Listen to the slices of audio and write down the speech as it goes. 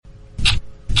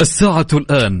الساعة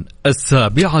الآن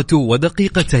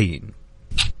 7:02.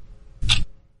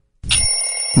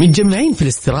 متجمعين في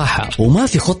الاستراحة وما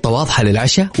في خطة واضحة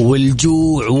للعشاء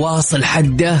والجوع واصل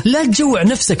حده؟ لا تجوع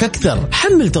نفسك أكثر،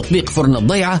 حمل تطبيق فرن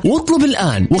الضيعة واطلب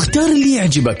الآن واختار اللي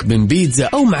يعجبك من بيتزا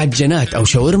أو معجنات أو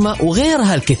شاورما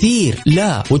وغيرها الكثير.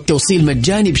 لا، والتوصيل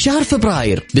مجاني بشهر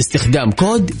فبراير باستخدام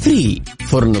كود فري.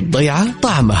 فرن الضيعة،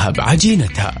 طعمها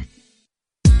بعجينتها.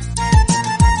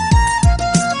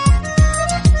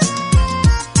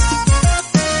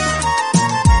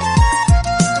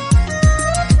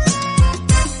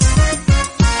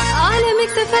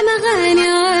 أغاني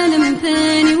عالم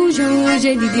ثاني وجو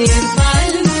جديد يرفع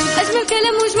المود، أجمل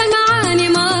كلام وأجمل معاني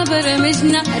ما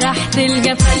برمجنا راح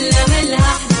تلقى فلة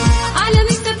ملها عالم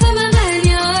يكتفى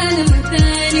أغاني عالم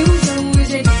ثاني وجو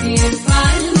جديد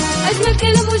يرفع المود، أجمل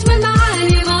كلام وأجمل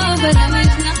معاني ما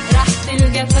برمجنا راح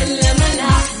تلقى فلة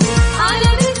ملها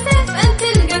عالم يكتفى أن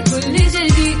تلقى كل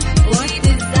جديد وقت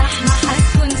الزحمة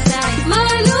حتكون سعيد.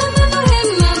 معلومة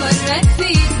مهمة مرت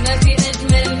فيك ما في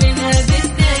أجمل منها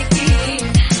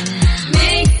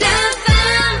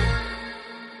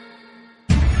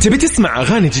تبي تسمع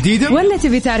أغاني جديدة؟ ولا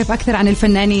تبي تعرف أكثر عن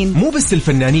الفنانين؟ مو بس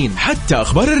الفنانين، حتى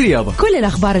أخبار الرياضة، كل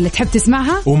الأخبار اللي تحب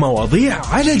تسمعها ومواضيع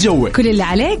على جوك. كل اللي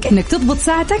عليك إنك تضبط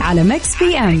ساعتك على ميكس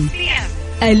بي ام.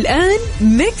 الآن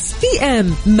ميكس بي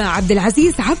ام مع عبد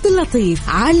العزيز عبد اللطيف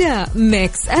على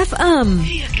ميكس اف ام.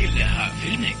 هي كلها في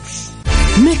الميكس.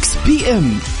 ميكس بي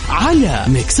ام على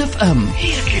ميكس اف ام.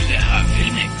 هي كلها في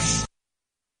الميكس.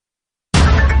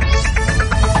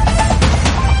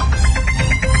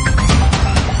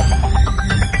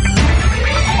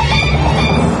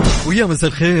 ويا مساء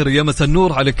الخير، يا مساء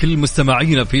النور على كل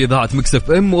مستمعينا في إذاعة ميكس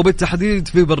اف ام وبالتحديد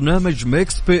في برنامج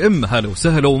ميكس بي ام. هلا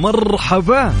وسهلا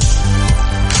ومرحبا.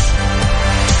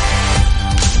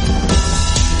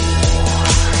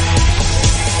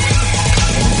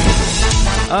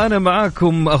 أنا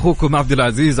معاكم أخوكم عبد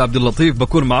العزيز عبد اللطيف،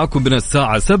 بكون معاكم من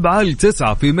الساعة 7 ل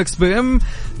 9 في ميكس بي ام.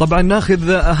 طبعا ناخذ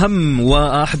أهم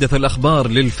وأحدث الأخبار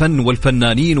للفن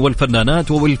والفنانين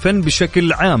والفنانات والفن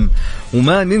بشكل عام،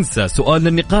 وما ننسى سؤالنا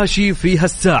النقاشي في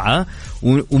هالساعة،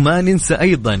 وما ننسى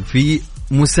أيضا في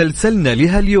مسلسلنا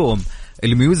لهاليوم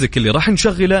الميوزك اللي راح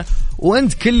نشغله،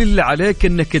 وأنت كل اللي عليك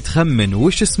أنك تخمن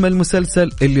وش اسم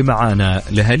المسلسل اللي معانا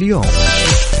لهاليوم.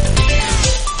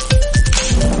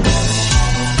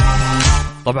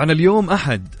 طبعا اليوم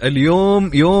أحد،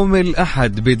 اليوم يوم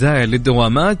الأحد بداية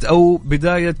للدوامات أو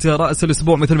بداية رأس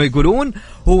الأسبوع مثل ما يقولون.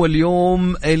 هو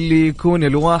اليوم اللي يكون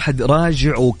الواحد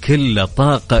راجع وكله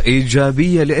طاقة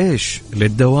إيجابية لإيش؟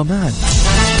 للدوامات.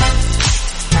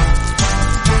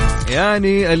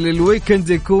 يعني الويكند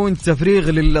يكون تفريغ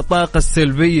للطاقة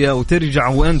السلبية وترجع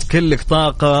وأنت كلك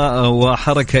طاقة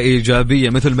وحركة إيجابية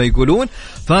مثل ما يقولون.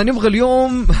 فنبغى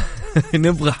اليوم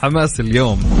نبغى حماس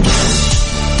اليوم.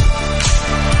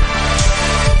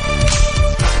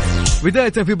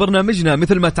 بداية في برنامجنا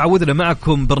مثل ما تعودنا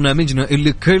معكم، برنامجنا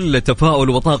اللي كله تفاؤل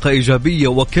وطاقة إيجابية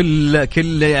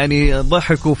وكل يعني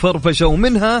ضحك وفرفشة،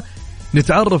 ومنها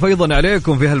نتعرف أيضا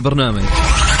عليكم في هالبرنامج.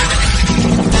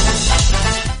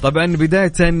 طبعا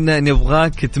بداية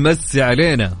نبغاك تمسي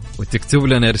علينا وتكتب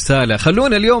لنا رسالة.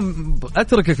 خلونا اليوم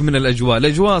أتركك من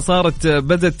الأجواء صارت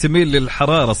بدأت تميل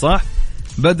للحرارة، صح؟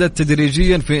 بدأت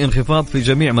تدريجيا في انخفاض في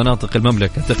جميع مناطق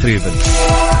المملكة تقريبا.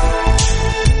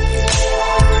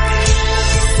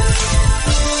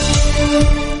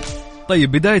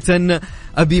 طيب بداية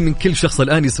أبي من كل شخص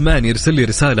الآن يسمعني يرسل لي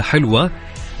رسالة حلوة،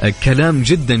 كلام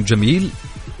جدا جميل،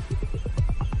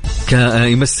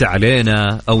 يمسي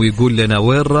علينا أو يقول لنا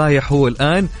وين رايح هو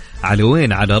الآن، على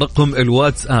وين، على رقم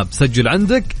الواتساب. سجل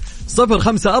عندك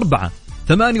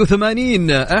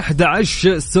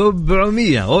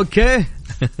 054-88-11-700. أوكي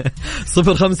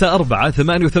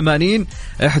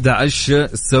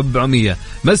 054-88-11-700.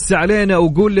 مس علينا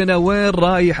وقول لنا وين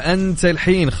رايح أنت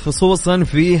الحين خصوصا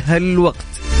في هالوقت.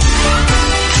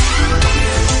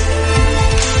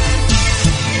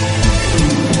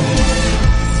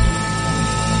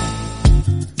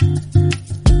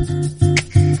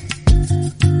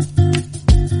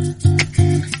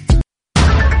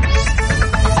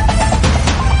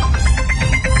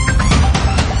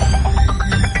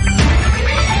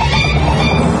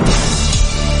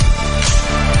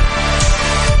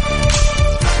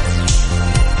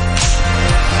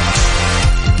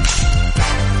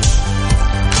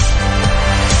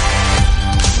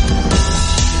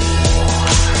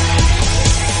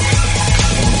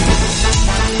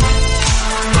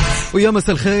 ويا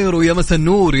مساء الخير ويا مساء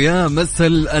النور يا مساء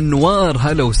الأنوار،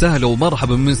 هلا وسهلا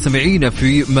ومرحبا من سمعينا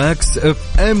في ماكس اف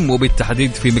ام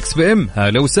وبالتحديد في ميكس بي ام.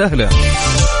 هلا وسهلا.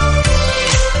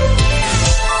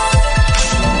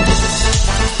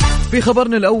 في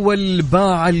خبرنا الأول،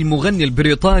 باع المغني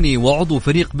البريطاني وعضو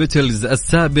فريق بيتلز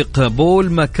السابق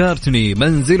بول ماكارتني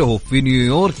منزله في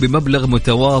نيويورك بمبلغ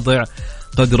متواضع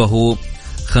قدره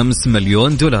 $5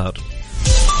 مليون.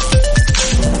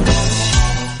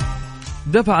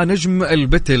 دفع نجم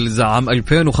البيتلز عام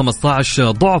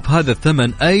 2015 ضعف هذا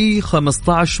الثمن أي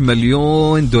 $15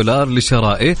 مليون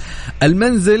لشرائه.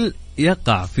 المنزل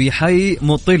يقع في حي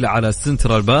مطل على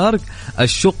سنترال بارك،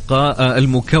 الشقة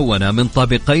المكونة من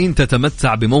طابقين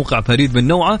تتمتع بموقع فريد من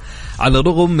نوعه، على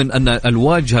الرغم من أن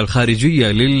الواجهة الخارجية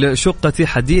للشقة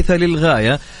حديثة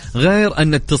للغاية، غير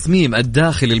أن التصميم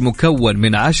الداخلي المكون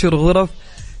من 10 غرف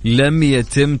لم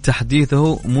يتم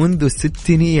تحديثه منذ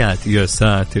الستينيات. يا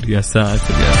ساتر يا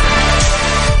ساتر يا ساتر.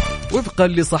 وفقا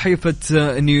لصحيفة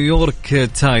نيويورك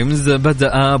تايمز،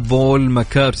 بدأ بول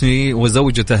ماكارتني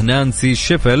وزوجته نانسي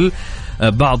شيفل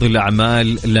بعض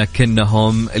الأعمال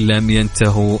لكنهم لم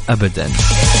ينتهوا أبدا.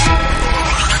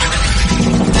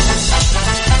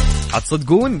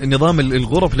 هتصدقون نظام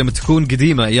الغرف لما تكون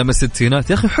قديمة أيام الستينات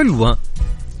يا أخي حلوة،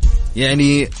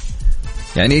 يعني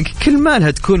كل ما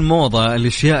لها تكون موضة،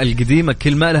 الأشياء القديمة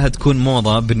كل ما لها تكون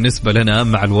موضة بالنسبة لنا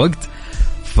مع الوقت.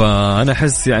 فأنا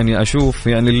أحس يعني أشوف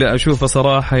يعني اللي أشوفه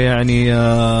صراحة يعني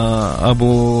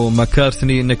أبو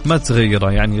ماكارتني إنك ما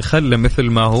تغيره، يعني خله مثل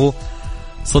ما هو.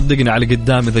 صدقني على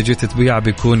قدام إذا جيت تبيع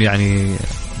بيكون يعني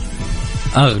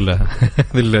أغلى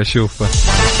اللي أشوفه.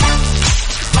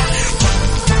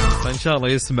 فإن شاء الله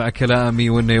يسمع كلامي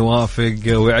وإنه يوافق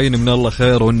ويعين من الله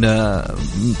خير، وإنه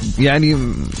يعني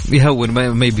يهون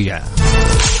ما يبيع.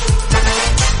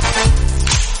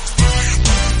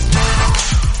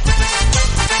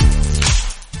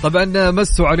 طبعا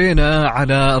مسوا علينا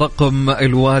على رقم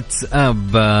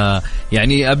الواتساب،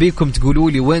 يعني أبيكم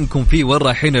تقولوا لي وينكم فيه وين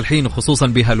رايحين الحين خصوصا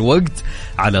بهالوقت،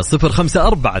 على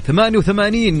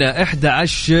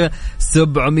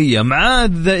 0548811700.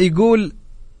 معاذ يقول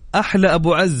أحلى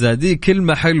أبو عزة، دي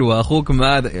كلمة حلوة أخوك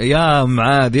معاذ. يا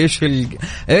معاذ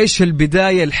إيش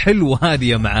البداية الحلوة هذه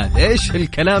يا معاذ؟ إيش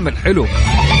الكلام الحلو؟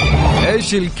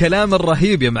 إيش الكلام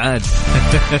الرهيب يا معاذ؟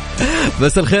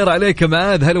 بس الخير عليك يا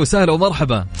معاذ، هلا وسهلا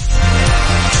ومرحبا.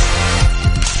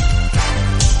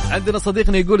 عندنا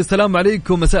صديقنا يقول السلام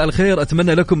عليكم، مساء الخير،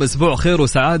 أتمنى لكم أسبوع خير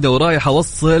وسعادة، ورايح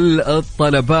أوصل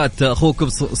الطلبات. أخوكم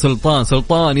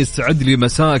سلطان يسعد لي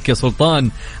مساك يا سلطان،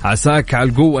 عساك على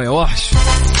القوة يا وحش.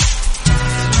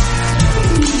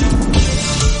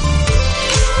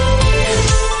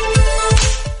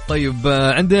 طيب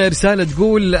عندنا رسالة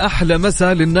تقول أحلى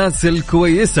مساء للناس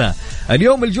الكويسة،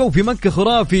 اليوم الجو في مكة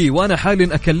خرافي، وأنا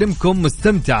حاليا أكلمكم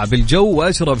مستمتع بالجو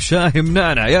وأشرب شاي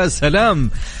منعنع. يا سلام.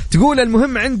 تقول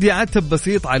المهم عندي عتب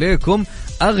بسيط عليكم،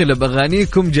 أغلب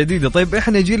أغانيكم جديدة. طيب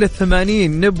إحنا جيل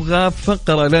 80 نبغى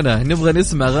فقرة لنا، نبغى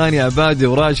نسمع أغاني عبادي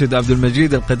وراشد عبد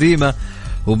المجيد القديمة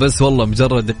وبس. والله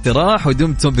مجرد اقتراح،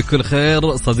 ودمتم بكل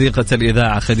خير. صديقة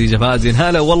الإذاعة خديجة فازن،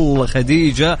 هلا والله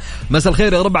خديجة، مساء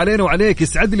الخير يا رب علينا وعليك،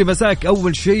 يسعد لي مساك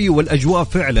أول شيء. والأجواء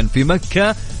فعلا في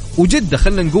مكة وجدة،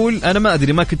 خلنا نقول أنا ما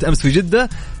أدري ما كنت أمس في جدة،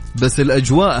 بس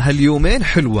الأجواء هاليومين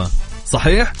حلوة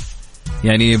صحيح.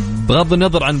 يعني بغض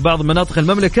النظر عن بعض مناطق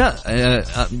المملكة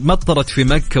مطرت في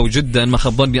مكة وجدة إن ما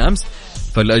خاب ظني أمس،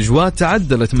 فالأجواء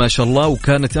تعدلت ما شاء الله.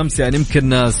 وكانت أمس يعني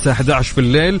يمكن الساعة 11 في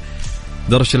الليل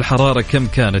درجة الحرارة كم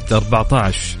كانت؟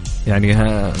 14، يعني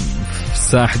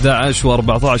الساعة 11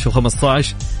 و14 و15.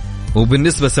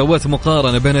 وبالنسبة سويت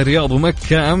مقارنة بين الرياض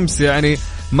ومكة أمس، يعني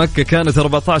مكة كانت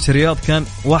 14، الرياض كان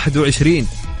 21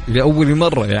 لأول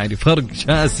مرة، يعني فرق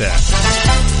شاسع.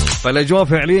 فالأجواء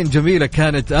فعليا جميلة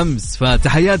كانت أمس.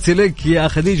 فتحياتي لك يا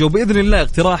خديجة، وبإذن الله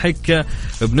اقتراحك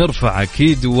بنرفع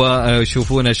أكيد،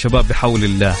 وشوفونا الشباب بحول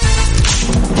الله،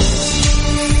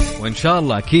 وإن شاء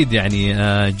الله أكيد يعني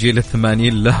جيل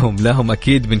 80 لهم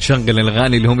أكيد بنشغل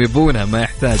الأغاني اللي هم يبونها، ما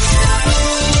يحتاج.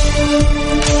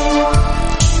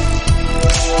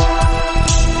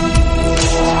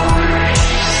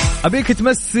 أبيك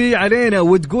تمسي علينا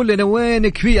وتقول لنا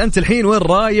وينك في أنت الحين، وين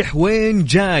رايح وين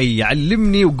جاي،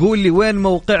 علمني وقول لي وين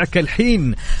موقعك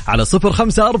الحين على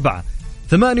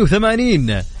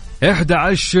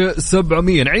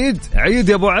 0548811700. عيد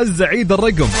يا أبو عزة، عيد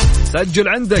الرقم، سجل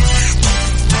عندك.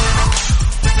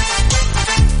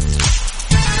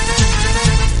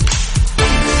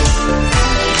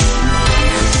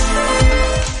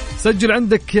 سجل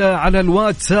عندك على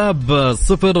الواتساب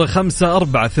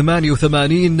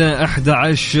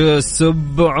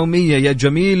 0548811700 يا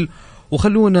جميل.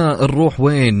 وخلونا نروح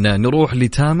وين؟ نروح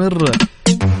لتامر.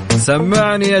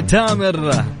 سمعني يا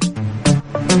تامر،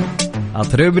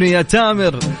 اطربني يا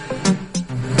تامر،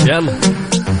 يلا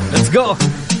let's go.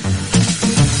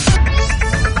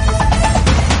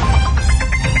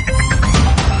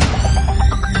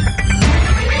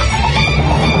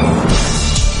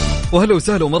 وهلا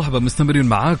وسهلا ومرحبا، مستمرين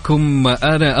معاكم.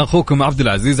 أنا أخوكم عبد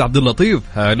العزيز عبد اللطيف.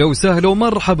 هلا وسهلا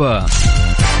ومرحبا.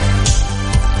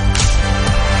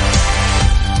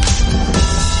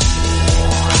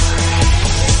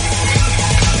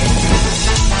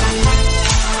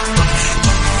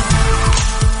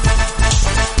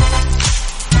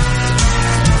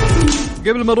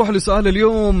 قبل ما نروح لسؤال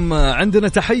اليوم، عندنا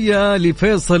تحية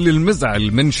لفيصل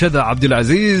المزعل من شذا عبد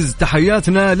العزيز.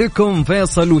 تحياتنا لكم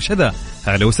فيصل وشذا،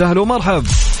 هلا وسهلا ومرحب.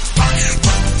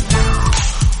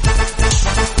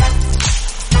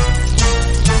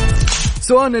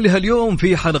 سؤالنا لهاليوم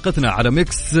في حلقتنا على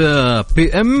ميكس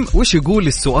بي ام، وش يقول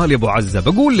السؤال يا ابو عزة؟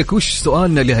 بقول لك وش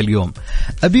سؤالنا لهاليوم.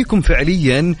 ابيكم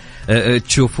فعليا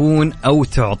تشوفون او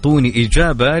تعطوني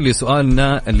اجابة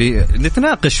لسؤالنا اللي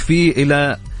نتناقش فيه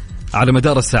الى على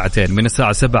مدار الساعتين، من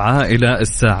الساعة 7 إلى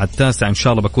الساعة 9 إن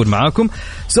شاء الله بكون معاكم.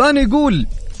 سؤال يقول: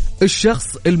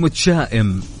 الشخص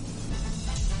المتشائم،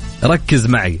 ركز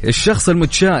معي، الشخص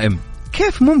المتشائم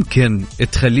كيف ممكن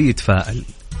تخليه يتفائل؟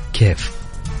 كيف؟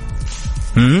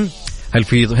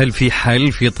 هل في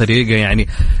حل، في طريقة؟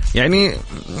 يعني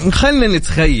خلنا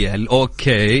نتخيل.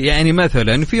 أوكي، يعني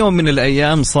مثلا في يوم من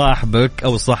الأيام صاحبك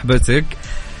أو صاحبتك،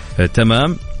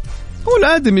 تمام،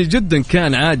 والآدمي جدا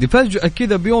كان عادي، فجأة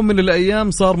كذا بيوم من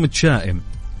الأيام صار متشائم.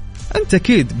 أنت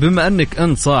أكيد بما أنك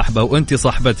أنت صاحبة وأنت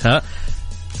صاحبتها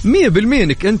 100%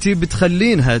 أنك أنت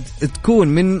بتخلينها تكون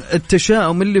من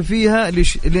التشاؤم اللي فيها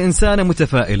لإنسانة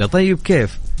متفائلة. طيب كيف؟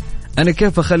 أنا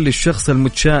كيف أخلي الشخص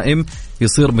المتشائم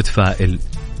يصير متفائل؟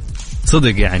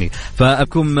 صدق يعني.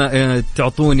 فأكم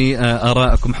تعطوني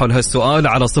آراءكم حول هالسؤال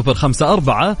على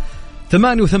 054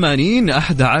 88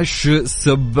 11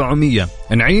 700.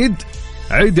 نعيد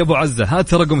عيد يا أبو عزة،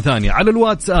 هات رقم ثاني على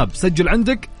الواتساب، سجل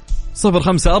عندك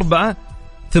 054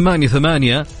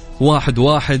 88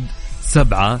 11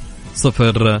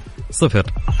 700.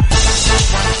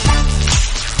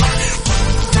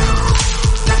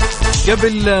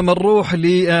 قبل ما نروح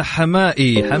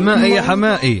لحمائي، يا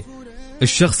حمائي،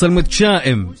 الشخص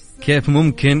المتشائم كيف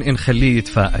ممكن نخليه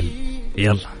يتفائل؟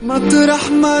 يلا. مطرح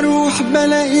ما اروح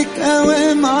بلاقيك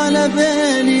قوام على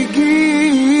بالي،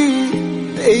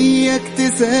 جيت اياك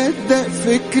تصدق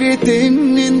فكرة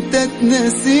ان انت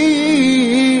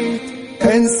تنسيت،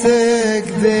 انساك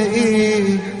ده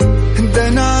ايه؟ ده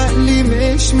انا عقلي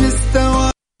مش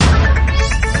مستوعب.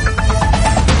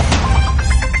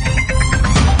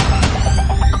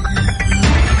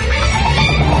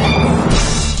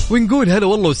 ونقول هلا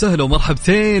والله وسهلا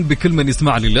ومرحبتين بكل من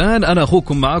يسمعني الآن. أنا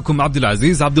أخوكم معكم عبد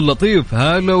العزيز عبد اللطيف،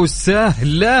 هلا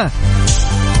وسهلا.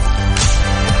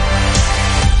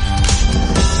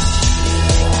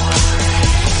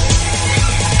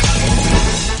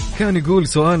 كان يقول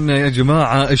سؤالنا يا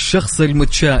جماعة: الشخص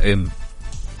المتشائم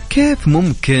كيف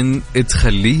ممكن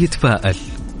تخليه يتفائل؟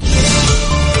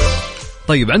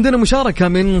 طيب عندنا مشاركة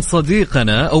من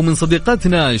صديقنا أو من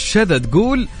صديقتنا شذا،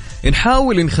 تقول: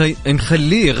 نحاول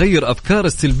نخليه يغير أفكار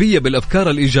السلبية بالأفكار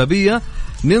الإيجابية،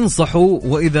 ننصحه،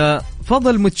 وإذا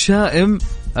فضل متشائم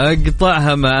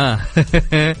أقطعها معاه.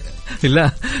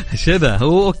 لا شذا،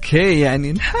 هو أوكي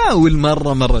يعني نحاول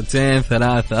مرة مرتين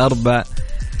 3 4،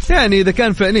 يعني إذا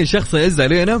كان فعليا شخص يعز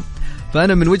علينا،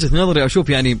 فأنا من وجهة نظري أشوف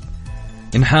يعني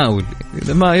نحاول،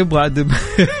 إذا ما يبغى عدب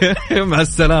مع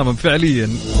السلامة فعليا.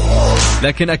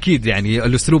 لكن أكيد يعني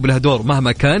الأسلوب له دور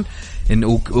مهما كان،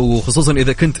 وخصوصا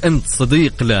إذا كنت أنت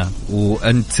صديق له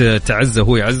وأنت تعزه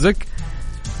هو يعزك،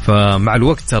 فمع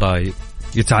الوقت ترى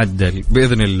يتعدل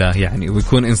بإذن الله يعني،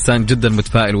 ويكون إنسان جدا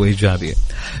متفائل وإيجابي.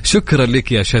 شكرا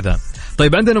لك يا شذا.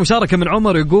 طيب عندنا مشاركة من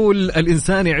عمر، يقول: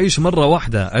 الإنسان يعيش مرة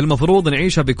واحدة، المفروض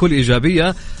نعيشها بكل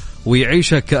إيجابية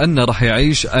ويعيشها كأنه راح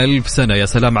يعيش 1000 سنة. يا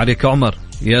سلام عليك يا عمر،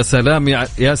 يا سلام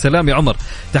يا سلام يا عمر،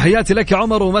 تحياتي لك يا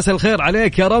عمر ومساء الخير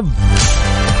عليك يا رب.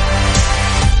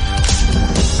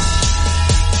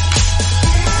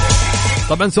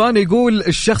 طبعا سؤال يقول: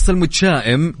 الشخص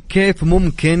المتشائم كيف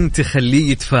ممكن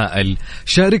تخليه يتفائل؟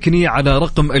 شاركني على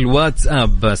رقم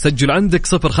الواتساب، سجل عندك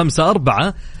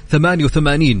 054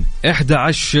 88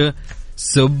 11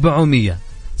 700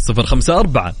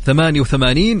 054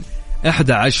 88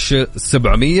 11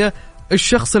 700.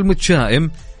 الشخص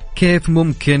المتشائم كيف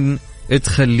ممكن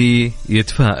تخليه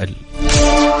يتفائل؟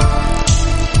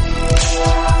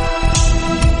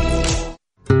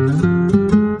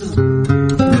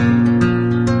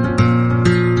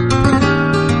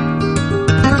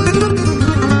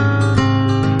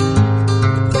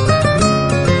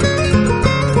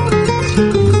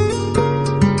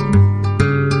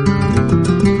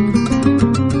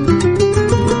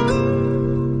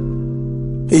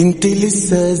 انت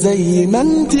لسه زي ما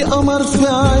انت قمر في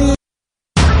عين.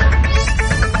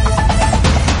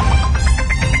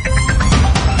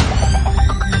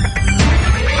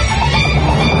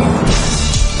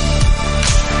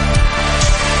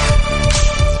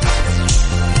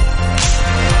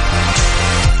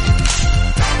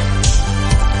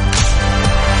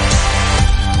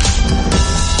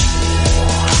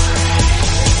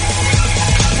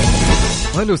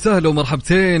 وهلا وسهلا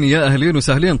ومرحبتين يا أهلين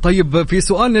وسهلين. طيب في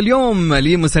سؤالنا اليوم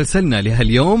لمسلسلنا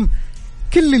لهاليوم،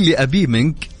 كل اللي أبيه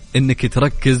منك إنك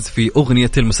تركز في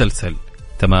أغنية المسلسل.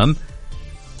 تمام،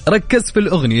 ركز في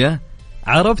الأغنية،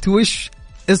 عرفت وش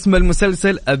اسم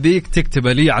المسلسل؟ أبيك تكتب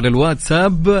لي على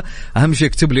الواتساب، أهم شيء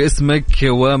اكتب لي اسمك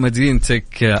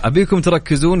ومدينتك. أبيكم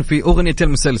تركزون في أغنية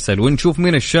المسلسل ونشوف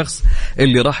مين الشخص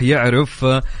اللي راح يعرف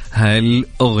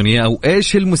هالأغنية أو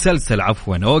إيش المسلسل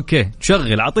عفوا. أوكي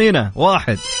شغل، عطينا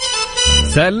واحد.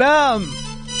 سلام،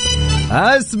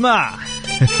 أسمع.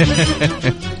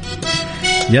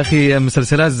 يا أخي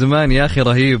مسلسلات زمان يا أخي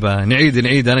رهيبة.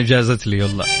 نعيد أنا جازت لي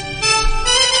والله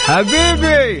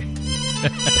حبيبي.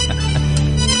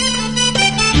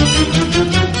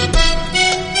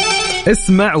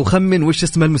 اسمع وخمن وش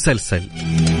اسم المسلسل.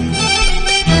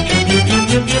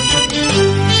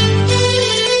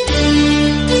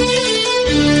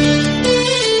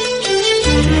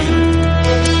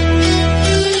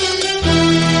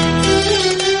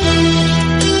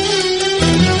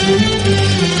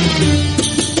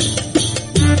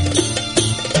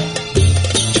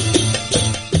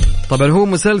 طبعا هو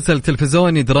مسلسل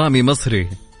تلفزيوني درامي مصري.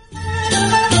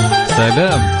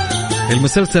 سلام.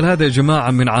 المسلسل هذا يا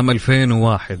جماعة من عام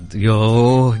 2001.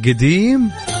 يوه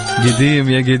قديم يا قديم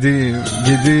يا قديم.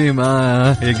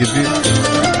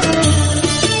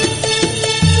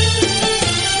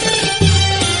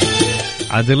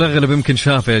 عاد الأغلب يمكن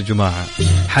شافه يا جماعة.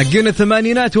 حقين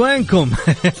الثمانينات وينكم؟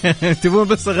 تبون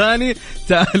بس أغاني؟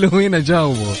 تعالوا هنا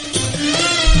جاوبوا.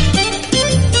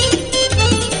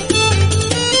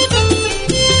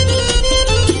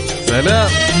 سلام.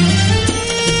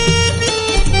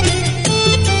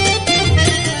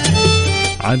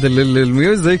 عاد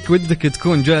الميوزك ودك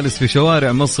تكون جالس في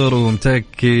شوارع مصر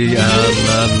ومتكي.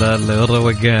 الله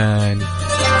الروقان،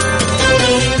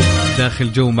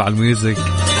 داخل جو مع الميوزك.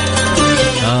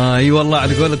 اي والله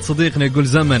على قولة صديقنا يقول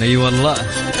زمن. اي والله.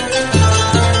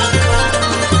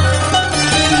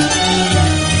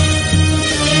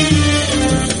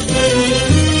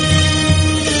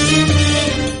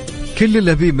 كل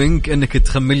اللي أبي منك أنك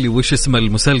تخمن لي وش اسم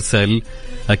المسلسل.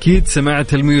 أكيد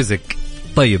سمعت الميوزك.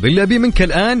 طيب اللي أبي منك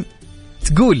الآن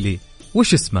تقول لي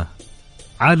وش اسمه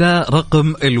على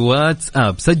رقم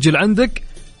الواتساب. سجل عندك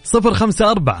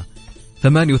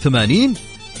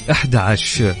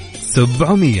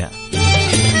 054-88-11700.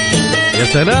 يا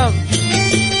سلام.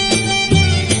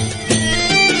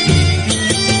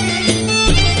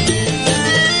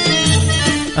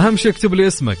 أهم شيء اكتب لي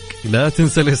اسمك، لا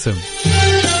تنسى الاسم.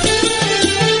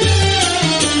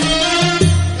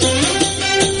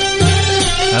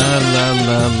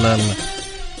 الله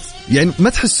يعني ما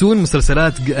تحسون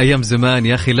مسلسلات أيام زمان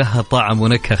يا أخي لها طعم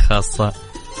ونكهة خاصة؟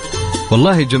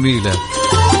 والله جميلة.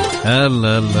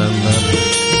 الله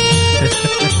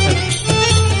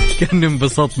كأني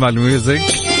انبسطت مع الميوزك.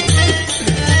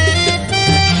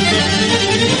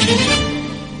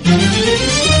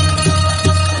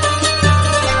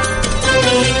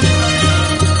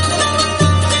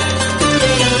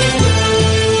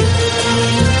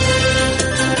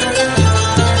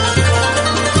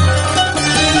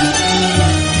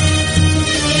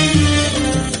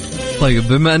 طيب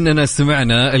بما أننا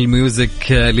سمعنا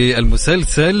الميوزك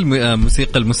للمسلسل،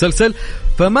 موسيقى المسلسل،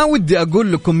 فما ودي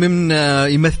أقول لكم من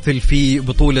يمثل في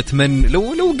بطولة من.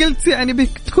 لو قلت يعني بك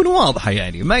تكون واضحة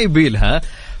يعني ما يبيلها.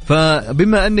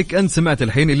 فبما أنك أنت سمعت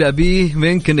الحين، اللي أبيه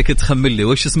منك أنك تخمن لي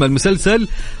وش اسم المسلسل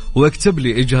واكتب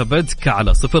لي إجابتك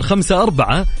على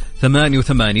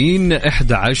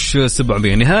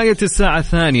 054-88-11700. نهاية الساعة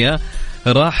الثانية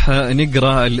راح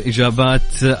نقرأ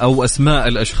الإجابات أو أسماء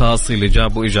الأشخاص اللي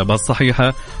جابوا إجابات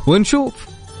صحيحة ونشوف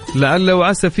لعل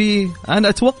وعسى فيه. أنا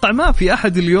أتوقع ما في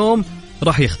أحد اليوم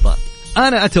راح يخطأ.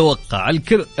 أنا أتوقع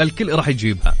الكل راح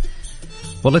يجيبها.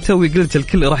 والله توي قلت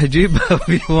الكل راح يجيبها.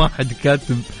 في واحد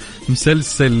كاتب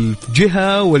مسلسل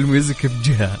بجهة والميوزك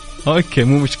بجهة. أوكي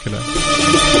مو مشكلة.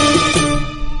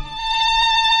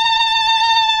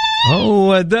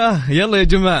 هو ده. يلا يا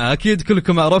جماعة أكيد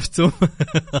كلكم عرفتم.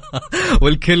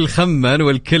 والكل خمن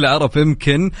والكل عرف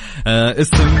يمكن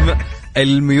اسم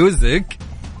الميوزك.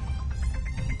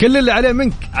 كل اللي عليه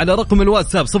منك على رقم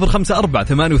الواتساب 054-88-11700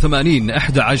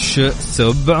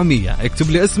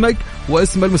 اكتب لي اسمك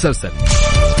واسم المسلسل.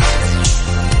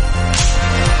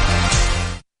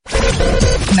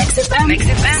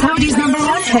 Saudi's number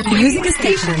one hit music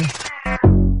station.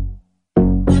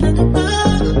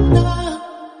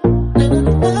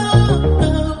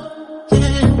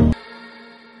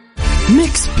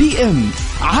 ميكس بي ام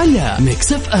على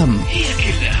ميكس اف ام. هي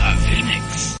كلها في الميكس.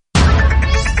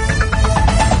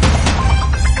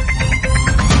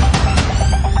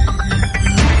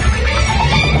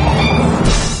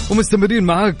 ومستمرين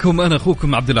معاكم أنا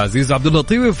أخوكم عبد العزيز عبد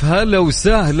اللطيف. هلا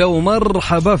وسهلا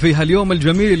ومرحبا في هاليوم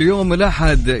الجميل يوم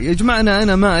الأحد. يا جماعة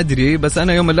أنا ما أدري، بس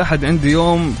أنا يوم الأحد عندي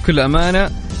يوم كل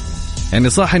أمانة يعني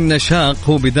صح إنه شاق،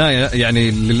 هو بداية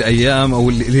يعني للأيام أو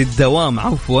للدوام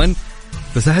عفوا،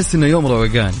 بس أحس إنه يوم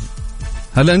روقان.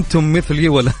 هل أنتم مثلي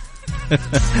ولا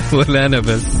ولا أنا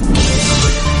بس؟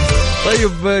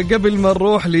 طيب قبل ما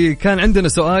نروح كان عندنا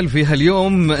سؤال في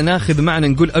هاليوم، ناخذ معنا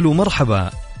نقول ألو مرحبا.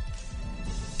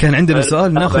 كان عندنا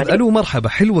سؤال ناخذ ألو مرحبا.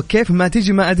 حلوة كيف ما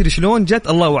تيجي ما أدري شلون جت،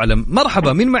 الله أعلم.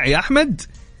 مرحبا، مين معي؟ أحمد.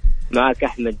 معك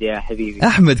أحمد يا حبيبي.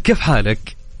 أحمد كيف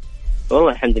حالك؟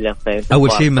 والله الحمد لله بخير.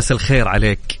 أول شيء مساء الخير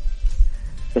عليك.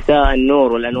 مساء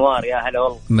النور والأنوار يا هلا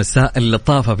والله. مساء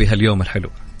اللطافة بهاليوم الحلو.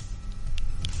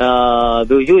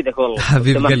 بوجودك والله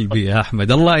حبيب قلبي يا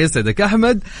أحمد، الله يسعدك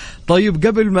أحمد. طيب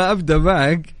قبل ما أبدأ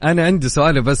معك أنا عندي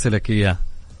سؤال بسألك إياه.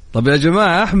 طب يا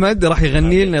جماعة أحمد راح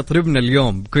يغني لنا يطربنا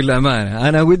اليوم بكل أمانة،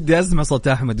 أنا ودي أسمع صوت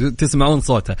أحمد تسمعون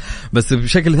صوته، بس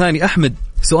بشكل ثاني. أحمد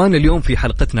سؤالنا اليوم في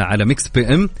حلقتنا على ميكس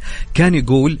بي ام كان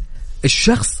يقول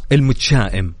الشخص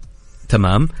المتشائم،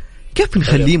 تمام، كيف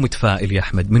نخليه متفائل يا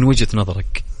أحمد من وجهة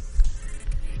نظرك؟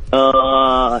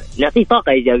 نعطيه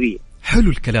طاقة إيجابية. حلو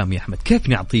الكلام يا أحمد، كيف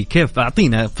نعطيه؟ كيف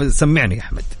أعطينا، سمعني يا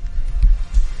أحمد.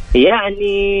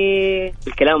 يعني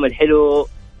بالكلام الحلو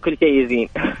كل شيء يزين.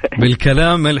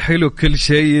 بالكلام الحلو كل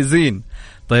شيء يزين.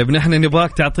 طيب نحن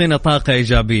نبغاك تعطينا طاقة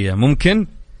إيجابية، ممكن؟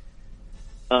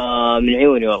 من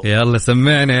عيوني والله. يلا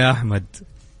سمعنا يا أحمد.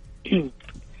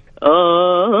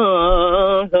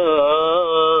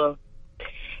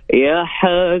 يا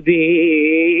حبيب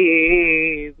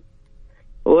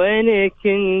وينك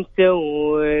انت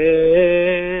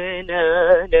وين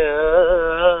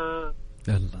انا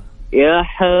يا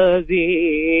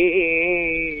حبيب،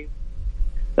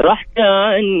 رحت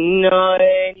عن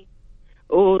عيني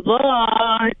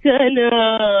وضاعت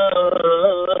انا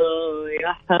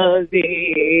يا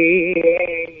حبيب،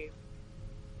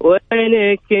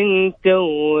 وينك انت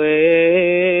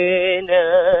وين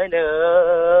انا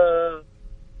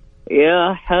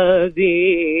يا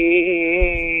حبيب،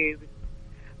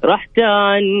 رحت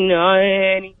عن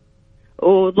عيني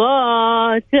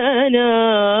وضاعت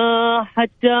أنا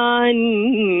حتى عن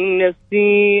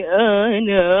نفسي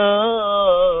أنا،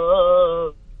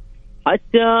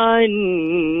 حتى عن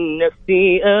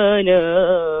نفسي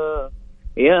أنا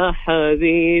يا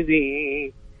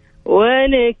حبيبي،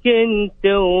 وينك أنت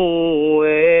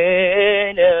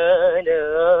وين أنا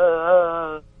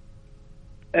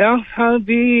يا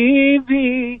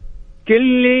حبيبي،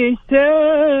 كل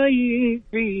شيء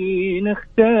فينا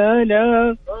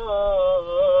اختلف،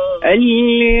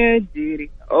 اللي يدري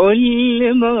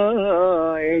واللي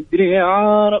ما يدري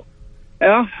عارف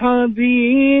يا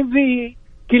حبيبي،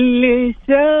 كل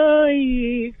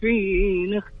شيء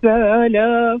فينا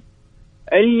اختلف،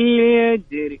 اللي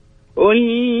يدري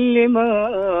واللي ما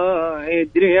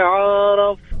يدري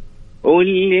عارف،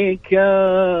 واللي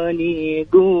كان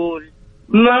يقول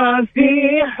ما في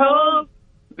حب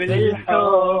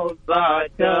بالحب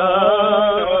بعتها.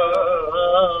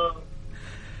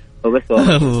 الله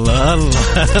الله الله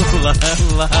الله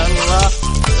الله،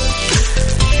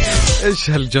 ايش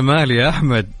هالجمال يا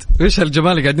احمد، ايش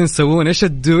هالجمال اللي قاعدين تسوون، ايش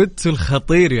الدوت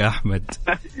الخطير يا احمد.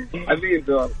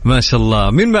 حبيبي والله ما شاء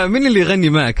الله. مين اللي يغني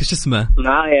معك، ايش اسمه؟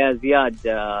 معايا زياد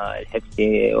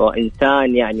الحفشي،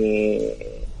 وانسان يعني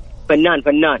فنان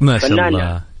ما شاء فنان الله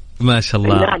يعني. ما شاء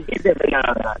الله فنان جدا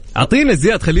فنان. اعطينا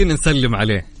زياد، خلينا نسلم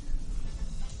عليه.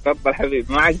 تفضل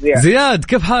حبيبي، معك زياد. زياد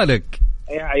كيف حالك؟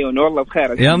 يا عيوني والله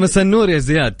بخير يا مسا النور يا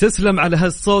زياد، تسلم على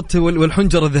هالصوت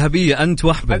والحنجرة الذهبية أنت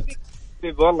وأحمد.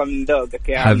 حبيبي والله من ذوقك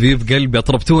يا حبيب قلبي،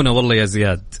 أطربتونا والله يا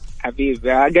زياد.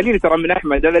 حبيبي قليل ترى من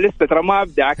أحمد، أنا لسه ترى ما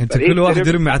أبدع أكثر. أنت كل واحد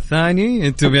يرمي على الثاني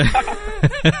أنتم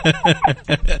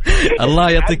الله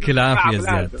يعطيك العافية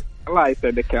زياد. الله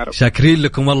يسعدك يا رب. شاكرين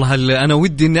لكم والله. أنا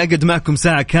ودي إني أقعد معكم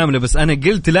ساعة كاملة، بس أنا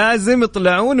قلت لازم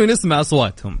يطلعون ونسمع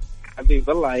أصواتهم.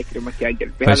 حبيبي الله يكرمك يا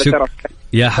قلبي، هذا شرف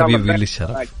يا حبيبي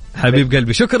للشرف. حبيب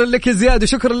قلبي، شكرا لك يا زياد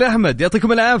وشكرا لأحمد،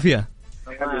 يعطيكم العافية.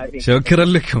 شكرا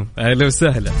لكم، أهلا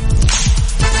وسهلا.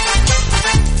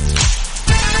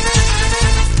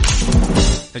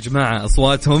 يا جماعة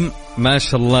أصواتهم ما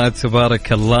شاء الله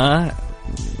تبارك الله،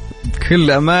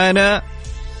 كل أمانة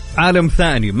عالم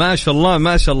ثاني، ما شاء الله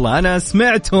ما شاء الله. أنا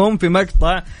سمعتهم في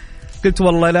مقطع قلت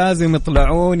والله لازم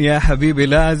يطلعون يا حبيبي،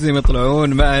 لازم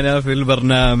يطلعون معنا في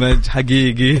البرنامج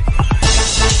حقيقي.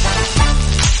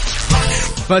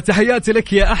 فتحياتي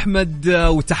لك يا أحمد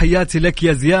وتحياتي لك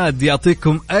يا زياد،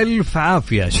 يعطيكم ألف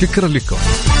عافية، شكرا لكم.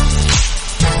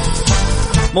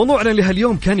 موضوعنا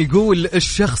لهاليوم كان يقول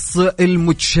الشخص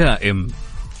المتشائم،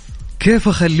 كيف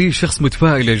أخليه شخص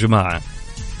متفائل يا جماعة؟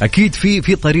 أكيد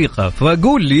في طريقة،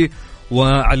 فقول لي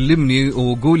وعلمني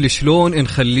وقول لي شلون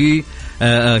نخليه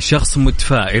شخص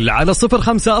متفائل على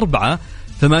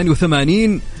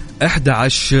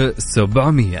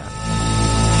 0548811700.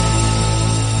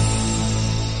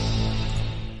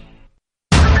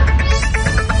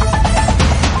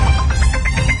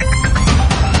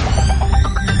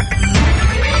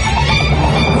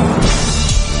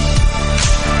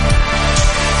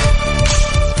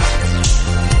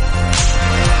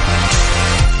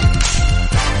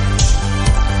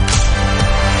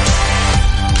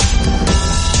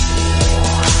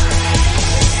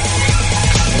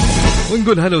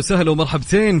 ونقول هلا وسهلا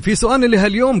ومرحبتين في سؤالنا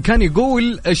لهاليوم. كان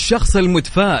يقول الشخص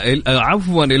المتفائل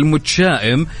عفوا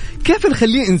المتشائم كيف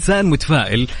نخليه إنسان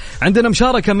متفائل؟ عندنا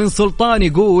مشاركة من سلطان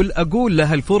يقول أقول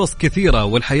له الفرص كثيرة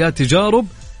والحياة تجارب،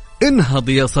 انهض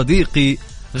يا صديقي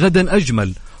غدا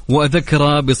أجمل،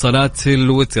 وأذكر بصلاة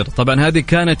الوتر. طبعا هذه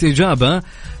كانت إجابة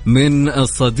من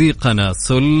صديقنا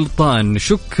سلطان،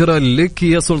 شكرا لك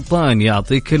يا سلطان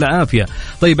يعطيك العافية.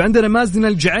 طيب عندنا مازن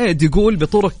الجعيد يقول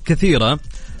بطرق كثيرة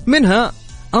منها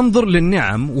انظر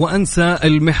للنعم وانسى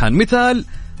المحن. مثال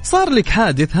صار لك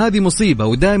حادث هذه مصيبة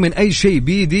ودائما اي شيء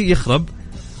بيدي يخرب،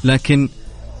 لكن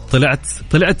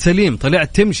طلعت سليم،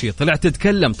 طلعت تمشي، طلعت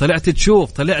تتكلم، طلعت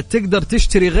تشوف، طلعت تقدر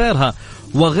تشتري غيرها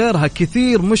وغيرها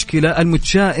كثير. مشكلة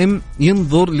المتشائم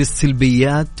ينظر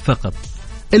للسلبيات فقط،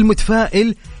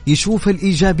 المتفائل يشوف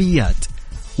الإيجابيات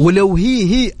ولو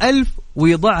هي 1000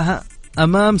 ويضعها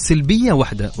أمام سلبية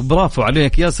واحدة. برافو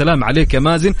عليك، يا سلام عليك يا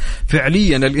مازن.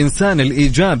 فعليا الإنسان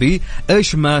الإيجابي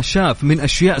إيش ما شاف من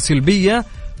أشياء سلبية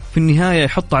في النهاية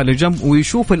يحط على جنب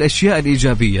ويشوف الأشياء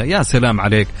الإيجابية. يا سلام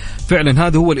عليك، فعلا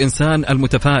هذا هو الإنسان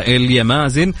المتفائل يا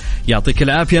مازن. يعطيك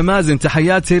العافية مازن،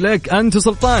 تحياتي لك أنت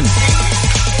سلطان.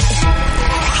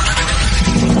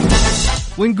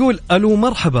 ونقول ألو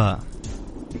مرحبا.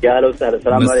 يا هلا وسهلا،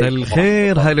 السلام عليكم. مساء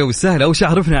الخير، هلا وسهلا. أوش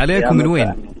عرفنا عليكم من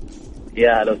وين؟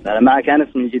 يا هلا وسهلا، معك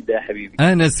أنس من جدة يا حبيبي.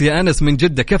 أنس، يا أنس من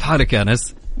جدة، كيف حالك يا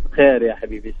أنس؟ خير يا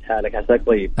حبيبي، ايش حالك؟ عساك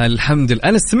طيب؟ الحمد لله.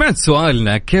 أنس سمعت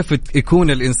سؤالنا كيف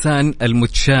يكون الإنسان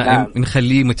المتشائم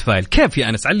نخليه متفائل، كيف يا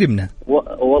أنس علمنا؟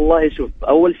 والله شوف،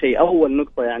 أول شيء أول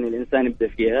نقطة يعني الإنسان يبدأ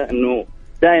فيها إنه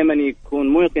دائما يكون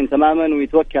موقن تماما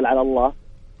ويتوكل على الله.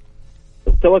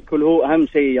 التوكل هو أهم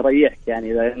شيء يريحك،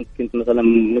 يعني إذا أنت كنت مثلا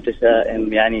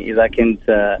متشائم، يعني إذا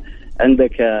كنت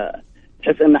عندك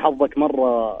تحس أن حظك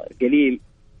مرة قليل،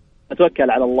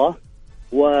 أتوكل على الله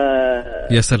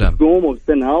يا سلام، قوم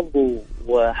وبتنهض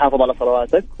وحافظ على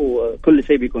صلواتك وكل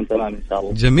شيء بيكون تمام إن شاء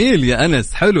الله. جميل يا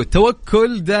أنس، حلو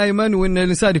التوكل دائما، وإن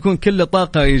الإنسان يكون كله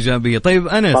طاقة إيجابية. طيب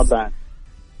أنس. طبعا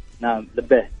نعم،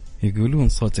 لبيه. يقولون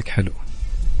صوتك حلو.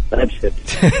 أبشر.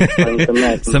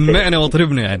 سمعنا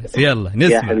واطربنا يا أنس، يلا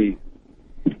نسمع يا حبيبي.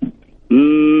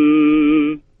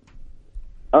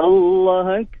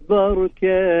 الله أكبر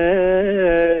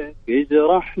كيف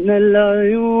يجرحنا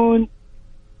العيون،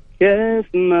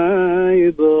 كيف ما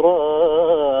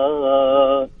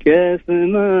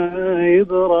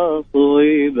يبرى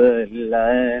صويب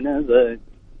العنبة،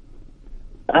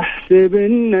 أحسب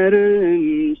إن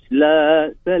الرمش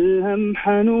لا تلهم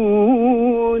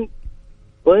حنون،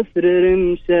 وأثر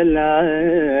رمش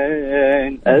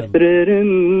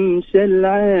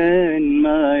العين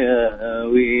ما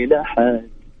يهوي لحد،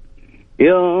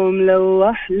 يوم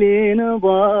لوح لي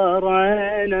نظار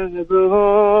عينه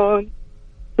بهون،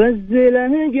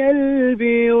 فزلن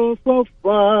قلبي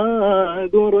وصفى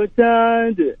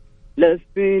قرتاد،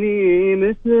 لفني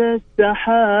مثل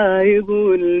السحايب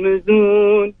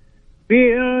والمزون،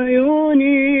 في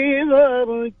عيوني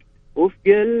غرق وفي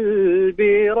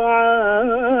قلبي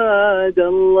رعاد،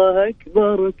 الله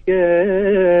أكبر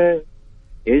كيف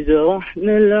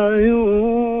يجرحنا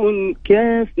العيون،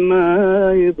 كيف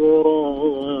ما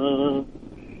يبرى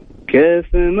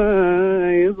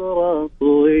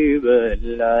طيب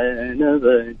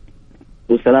العنبة.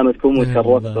 وسلامتكم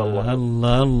وتشرفت والله.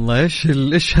 الله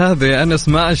ايش هذا يا أنس،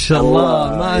 ما شاء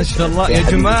الله ما شاء الله يا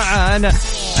جماعة.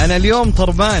 أنا اليوم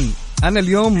طربان، أنا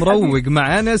اليوم مروق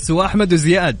مع أنس وأحمد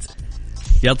وزياد.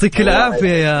 يعطيك العافية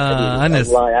يا أنس.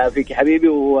 الله يعافيك حبيبي،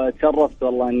 وتشرفت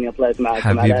والله إني طلعت معك.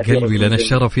 حبيب قلبي، لنا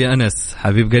الشرف يا أنس،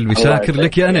 حبيب قلبي، شاكر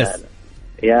لك يا أنس.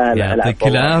 يعطيك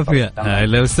العافية،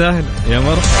 أهلا وسهلا يا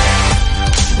مرحبا.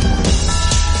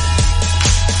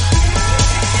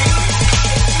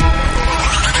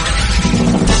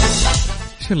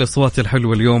 ايش الأصوات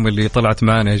الحلوة اليوم اللي طلعت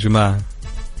معنا يا جماعة،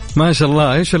 ما شاء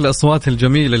الله. ايش الأصوات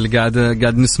الجميلة اللي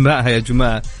قاعد نسمعها يا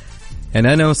جماعة.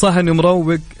 يعني أنا صح إني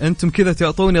مروق، أنتم كذا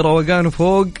تعطوني روقان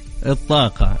فوق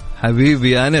الطاقة.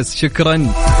 حبيبي يا أنس، شكرا.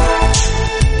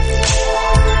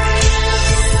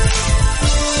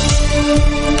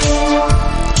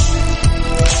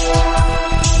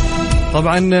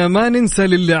 طبعا ما ننسى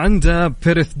اللي عنده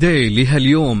بيرث داي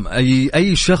لهاليوم،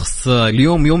 أي شخص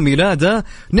اليوم يوم ميلاده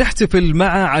نحتفل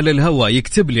معه على الهواء.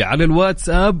 يكتب لي على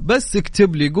الواتساب، بس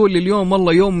يكتب لي يقول لي اليوم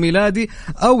والله يوم ميلادي،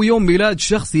 أو يوم ميلاد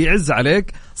شخص يعز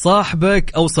عليك،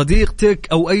 صاحبك أو صديقتك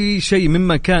أو أي شيء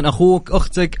مما كان، أخوك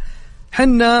أختك.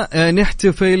 حنا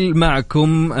نحتفل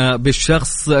معكم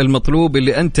بالشخص المطلوب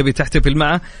اللي أنت بتحتفل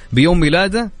معه بيوم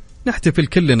ميلاده، نحتفل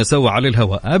كلنا سوا على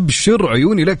الهواء. أبشر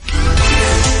عيوني لك.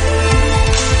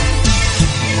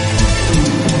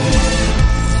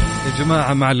 يا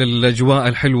جماعة مع الأجواء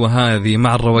الحلوة هذه،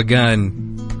 مع الروقان،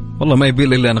 والله ما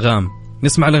يبيل إلا أنغام.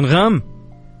 نسمع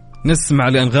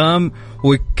الأنغام.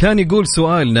 وكان يقول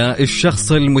سؤالنا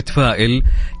الشخص المتفائل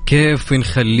كيف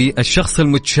نخليه، الشخص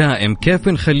المتشائم كيف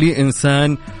نخليه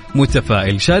إنسان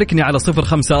متفائل؟ شاركني على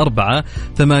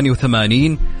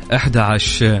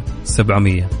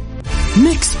 054-88-11700.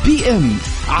 ميكس بي ام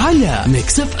على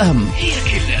ميكس اف ام، هي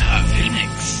كلها في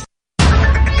الميكس.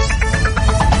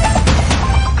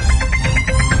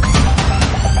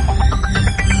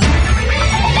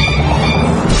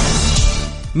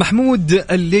 محمود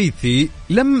الليثي: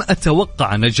 لم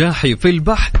أتوقع نجاحي في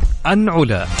البحث عن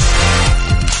علا.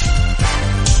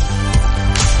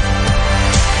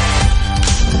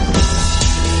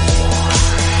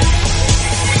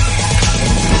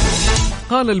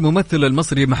 قال الممثل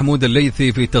المصري محمود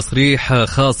الليثي في تصريح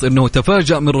خاص أنه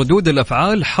تفاجأ من ردود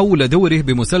الأفعال حول دوره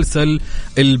بمسلسل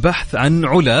البحث عن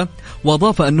علا،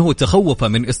 وأضاف أنه تخوف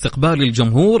من استقبال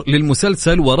الجمهور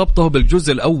للمسلسل وربطه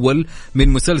بالجزء الأول من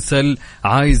مسلسل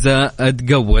عايزة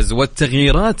أتجوز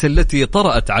والتغييرات التي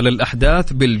طرأت على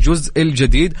الأحداث بالجزء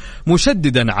الجديد،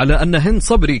 مشددا على أن هند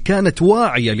صبري كانت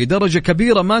واعية لدرجة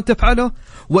كبيرة ما تفعله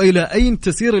وإلى أين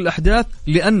تسير الأحداث،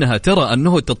 لأنها ترى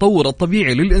أنه التطور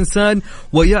الطبيعي للإنسان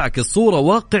ويعكس صورة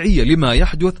واقعية لما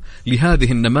يحدث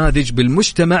لهذه النماذج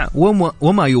بالمجتمع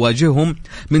وما يواجههم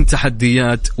من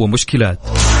تحديات ومشكلات.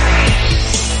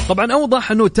 طبعا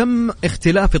أوضح أنه تم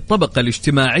اختلاف الطبقة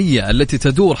الاجتماعية التي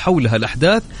تدور حولها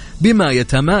الأحداث بما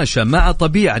يتماشى مع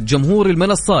طبيعة جمهور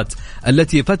المنصات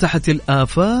التي فتحت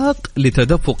الآفاق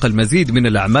لتدفق المزيد من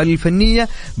الأعمال الفنية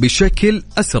بشكل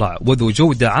أسرع وذو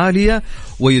جودة عالية،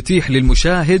 ويتيح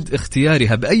للمشاهد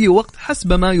اختيارها بأي وقت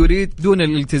حسب ما يريد دون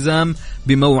الالتزام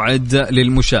بموعد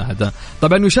للمشاهدة.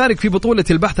 طبعا يشارك في بطولة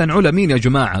البحث عن علا مين يا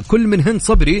جماعة؟ كل من هند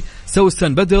صبري،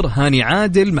 سوسن بدر، هاني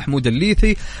عادل، محمود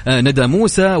الليثي، ندى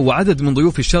موسى، وعدد من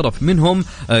ضيوف الشرف منهم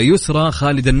يسرى،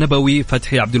 خالد النبوي،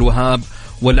 فتحي عبد الوهاب،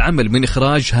 والعمل من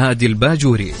إخراج هادي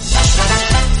الباجوري.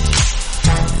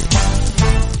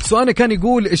 سؤالنا كان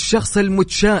يقول الشخص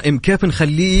المتشائم كيف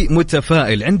نخليه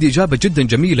متفائل؟ عندي إجابة جدا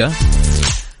جميلة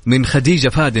من خديجة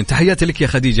فادن، تحياتي لك يا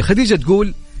خديجة. خديجة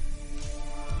تقول: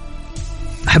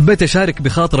 حبيت أشارك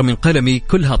بخاطرة من قلمي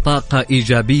كلها طاقة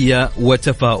إيجابية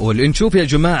وتفاؤل. نشوف يا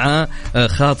جماعة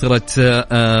خاطرة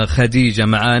خديجة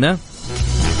معانا.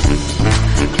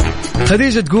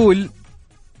 خديجة تقول: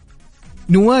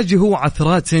 نواجه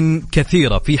عثرات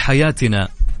كثيرة في حياتنا،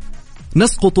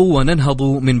 نسقط وننهض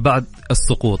من بعد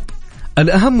السقوط.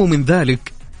 الأهم من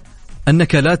ذلك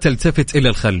أنك لا تلتفت إلى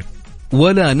الخلف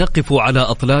ولا نقف على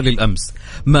أطلال الأمس.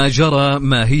 ما جرى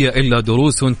ما هي إلا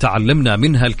دروس تعلمنا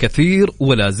منها الكثير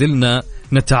ولا زلنا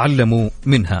نتعلم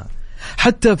منها.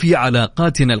 حتى في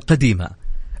علاقاتنا القديمة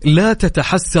لا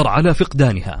تتحسر على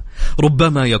فقدانها،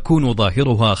 ربما يكون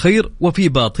ظاهرها خير وفي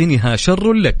باطنها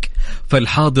شر لك،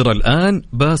 فالحاضر الآن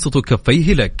باسط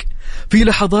كفيه لك. في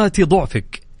لحظات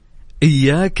ضعفك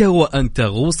إياك وأن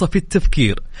تغوص في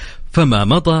التفكير، فما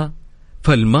مضى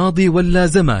فالماضي ولا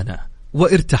زمانه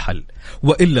وارتحل،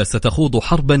 وإلا ستخوض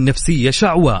حربا نفسية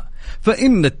شعواء،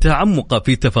 فإن التعمق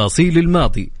في تفاصيل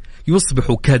الماضي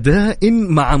يصبح كداء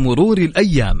مع مرور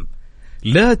الأيام.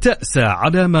 لا تأسى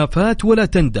على ما فات ولا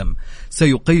تندم،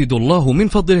 سيقيد الله من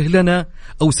فضله لنا،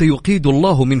 أو سيقيد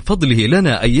الله من فضله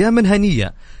لنا أياما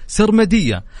هنية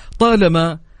سرمدية.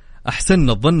 طالما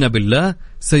أحسننا الظن بالله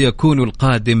سيكون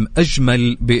القادم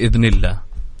أجمل بإذن الله.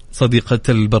 صديقة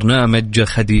البرنامج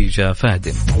خديجة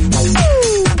فادن.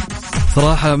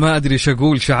 صراحة ما أدري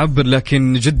شقول شعبر،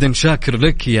 لكن جدا شاكر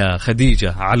لك يا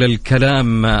خديجة على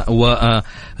الكلام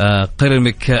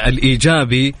وقلمك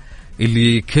الإيجابي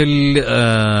اللي كل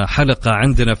حلقة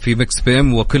عندنا في ميكس بي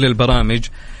ام وكل البرامج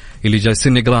اللي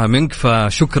جالسين نقراها منك،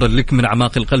 فشكرا لك من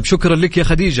أعماق القلب. شكرا لك يا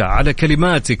خديجة على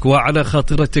كلماتك وعلى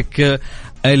خاطرتك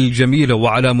الجميلة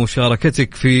وعلى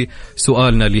مشاركتك في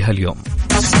سؤالنا لهاليوم.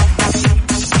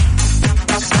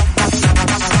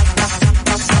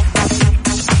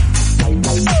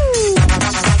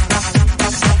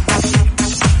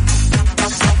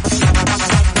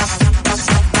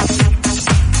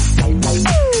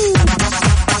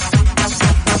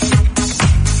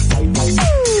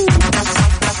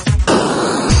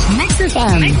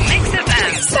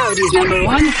 number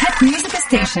one hit music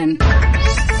station.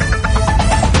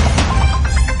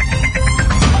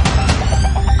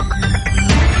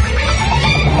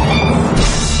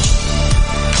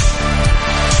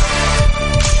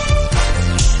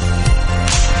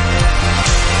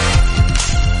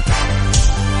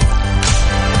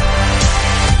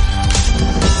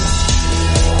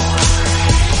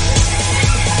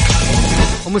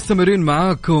 مستمرين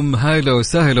معاكم، هلا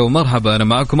وسهلا ومرحبا. أنا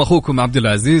معاكم أخوكم عبد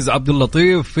العزيز عبد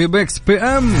اللطيف في ميكس بي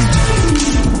ام.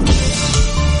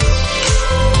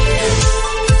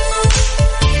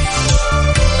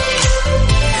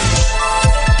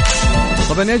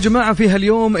 طبعا يا جماعة في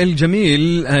هاليوم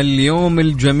الجميل، اليوم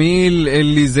الجميل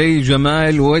اللي زي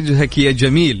جمال وجهك يا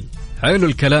جميل. حلو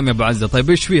الكلام يا أبو عزة. طيب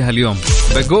إيش فيها اليوم؟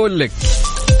 بقول لك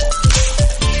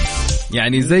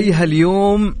يعني زي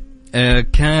هاليوم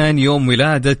كان يوم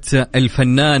ولادة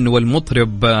الفنان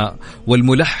والمطرب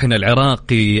والملحن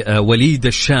العراقي وليد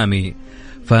الشامي،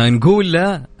 فنقول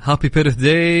له هابي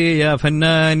بيرثداي يا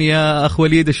فنان يا أخ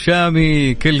وليد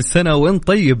الشامي، كل سنة وانت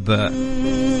طيب.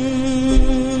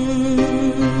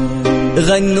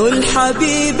 غنوا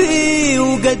الحبيبي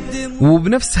وقدموا.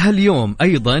 وبنفس هاليوم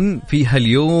أيضا في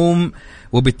هاليوم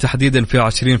وبالتحديد في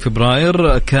 20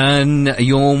 فبراير كان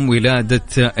يوم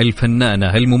ولادة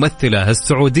الفنانة الممثلة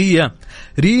السعودية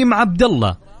ريم عبد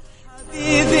الله.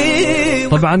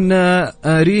 طبعا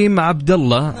ريم عبد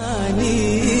الله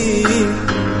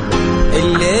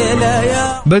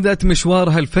بدأت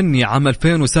مشوارها الفني عام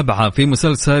 2007 في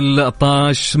مسلسل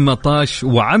طاش مطاش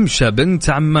وعمشة بنت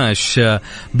عماش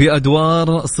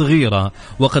بأدوار صغيرة،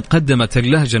 وقد قدمت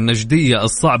اللهجة النجدية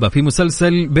الصعبة في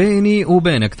مسلسل بيني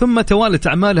وبينك، ثم توالت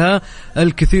أعمالها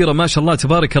الكثيرة ما شاء الله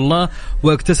تبارك الله،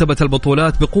 واكتسبت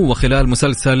البطولات بقوة خلال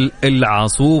مسلسل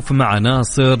العاصوف مع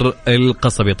ناصر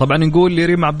القصبي. طبعا نقول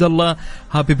لريم عبد الله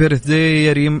هابي بيرثداي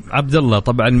يا ريم عبد الله،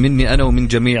 طبعا مني أنا ومن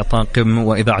جميع طاقم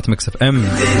وإذاعة ميكس اف ام.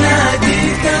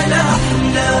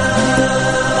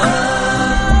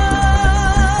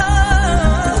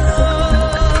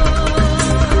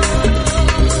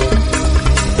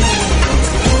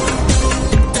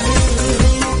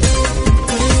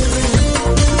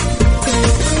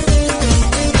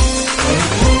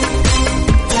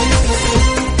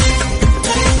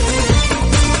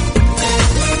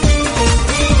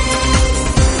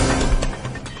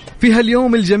 في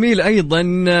هاليوم الجميل أيضا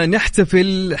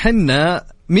نحتفل حنا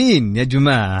مين يا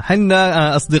جماعة؟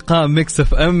 حنا أصدقاء ميكس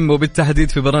اف ام، وبالتحديد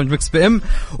في برامج ميكس بي ام،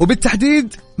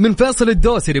 وبالتحديد من فاصل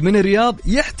الدوسري من الرياض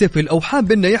يحتفل أو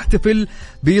حاب إنه يحتفل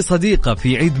بصديقة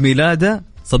في عيد ميلاده.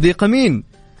 صديقة مين؟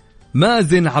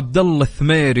 مازن عبد الله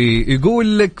الثميري.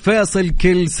 يقول لك فاصل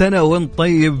كل سنة وانت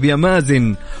طيب يا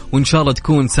مازن، وإن شاء الله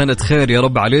تكون سنة خير يا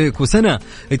رب عليك، وسنة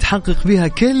يتحقق فيها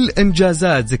كل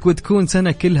إنجازاتك، وتكون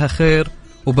سنة كلها خير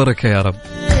وبركة يا رب.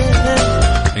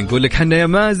 نقول لك حنا يا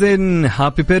مازن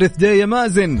هابي بيرثداي يا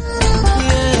مازن. يا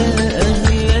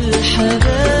أهل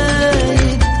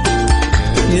الحبايب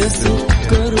يا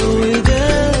سكر ودايب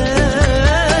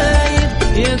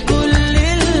يا كل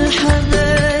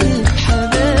الحبايب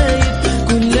حبايب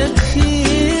كلك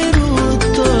خير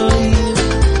والطيب،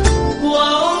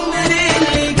 وعمري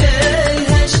اللي جاي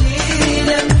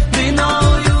هشيلك بين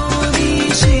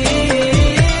عيوني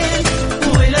شيل،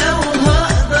 ولو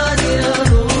هقدر يا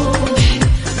روحي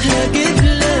هجيب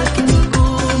لك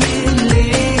نجوم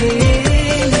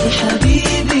الليل،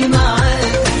 حبيبي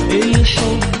معاك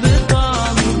الحب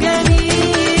طعمه جميل.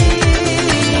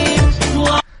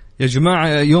 يا جماعة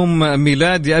يوم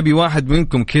ميلادي أبي واحد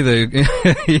منكم كذا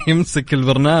يمسك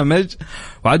البرنامج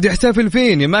وعاد يحتفل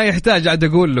فيني، ما يحتاج عاد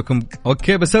أقول لكم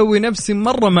أوكي، بسوي نفسي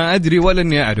مرة ما أدري ولا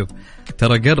أني أعرف.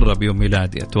 ترى قرب يوم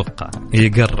ميلادي، أتوقع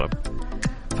يقرب،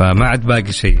 فما عاد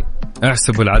باقي شيء،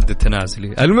 احسبوا العد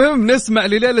التنازلي. المهم نسمع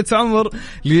لليلة عمر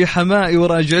لحمائي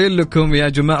وراجعين لكم يا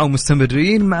جماعة،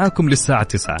 ومستمرين معاكم للساعة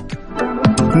 9.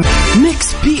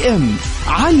 ميكس بي ام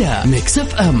على ميكس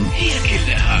اف ام، هي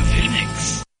كلها في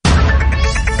الميكس.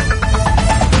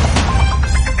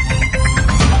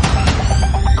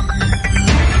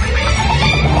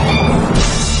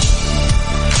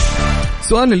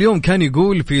 سؤال اليوم كان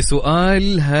يقول في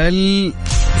سؤال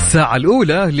الساعة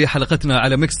الأولى لحلقتنا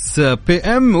على ميكس بي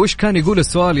ام، وش كان يقول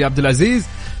السؤال يا عبد العزيز؟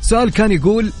 سؤال كان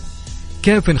يقول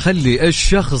كيف نخلي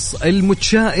الشخص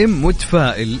المتشائم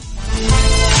متفائل؟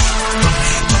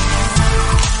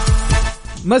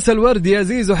 مساء الورد يا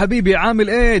زيزو حبيبي، عامل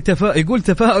ايه؟ يقول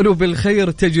تفاءلوا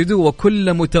بالخير تجدوه،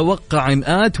 وكل متوقع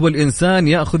آت، والإنسان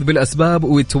يأخذ بالأسباب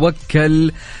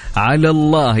ويتوكل على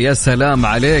الله. يا سلام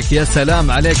عليك، يا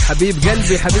سلام عليك حبيب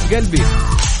قلبي، حبيب قلبي.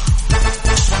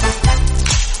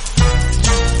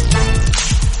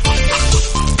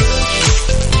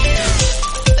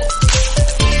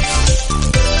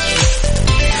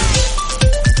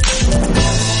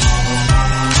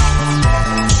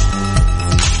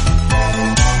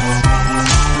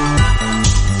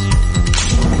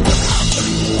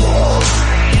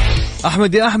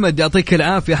 أحمد يا أحمد يعطيك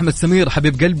العافية. أحمد سمير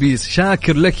حبيب قلبي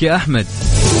شاكر لك يا أحمد.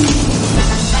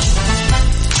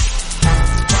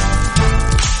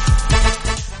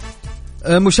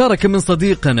 مشاركة من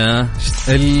صديقنا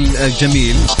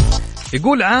الجميل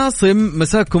يقول عاصم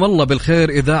مساكم الله بالخير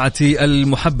إذاعتي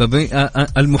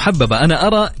المحببة أنا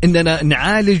أرى أننا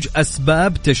نعالج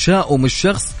أسباب تشاؤم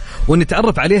الشخص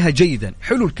ونتعرف عليها جيدا.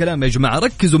 حلو الكلام يا جماعة،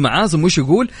 ركزوا مع عاصم وش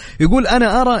يقول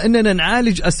أنا أرى أننا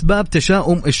نعالج أسباب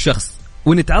تشاؤم الشخص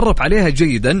ونتعرف عليها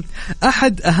جيدا.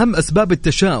 أحد أهم أسباب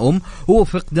التشاؤم هو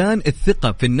فقدان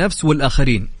الثقة في النفس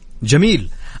والآخرين. جميل.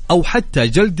 أو حتى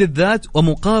جلد الذات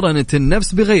ومقارنة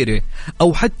النفس بغيره،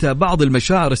 أو حتى بعض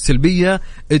المشاعر السلبية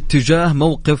اتجاه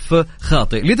موقف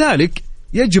خاطئ. لذلك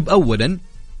يجب أولا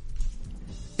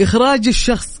إخراج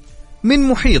الشخص من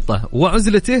محيطه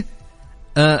وعزلته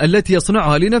التي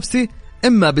يصنعها لنفسه،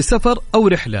 إما بسفر أو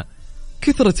رحلة.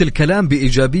 كثرة الكلام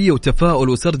بإيجابية وتفاؤل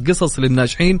وسرد قصص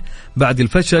للناجحين بعد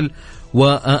الفشل،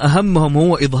 وأهمهم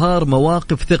هو إظهار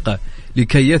مواقف ثقة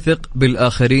لكي يثق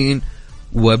بالآخرين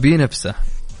وبنفسه.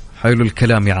 حلو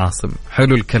الكلام يا عاصم،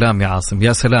 حلو الكلام يا عاصم،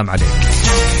 يا سلام عليك،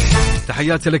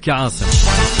 تحياتي لك يا عاصم.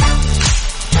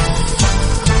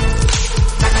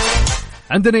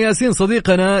 عندنا ياسين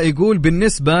صديقنا يقول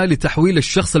بالنسبة لتحويل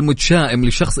الشخص المتشائم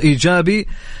لشخص إيجابي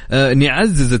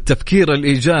نعزز التفكير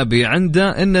الإيجابي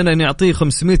عنده، إننا نعطيه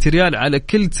 500 ريال على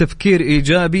كل تفكير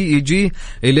إيجابي يجيه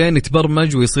إلين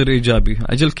يتبرمج ويصير إيجابي.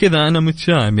 أجل كذا أنا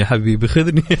متشائم يا حبيبي،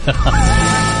 خذني.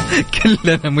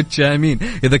 كلنا متشائمين.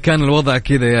 إذا كان الوضع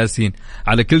كذا ياسين،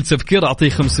 على كل تفكير أعطيه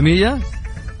 500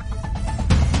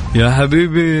 يا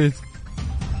حبيبي،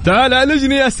 تعال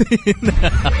عالجني ياسين.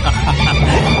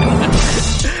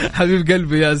 حبيب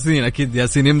قلبي ياسين، أكيد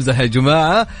ياسين يمزح يا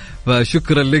جماعة،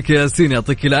 فشكرا لك ياسين،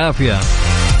 يعطيك العافية.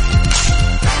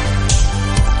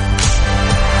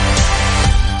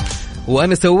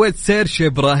 وأنا سويت سيرش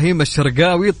إبراهيم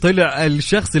الشرقاوي، طلع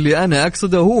الشخص اللي أنا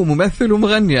أقصده هو ممثل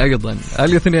ومغني أيضا،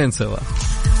 الاثنين سوا.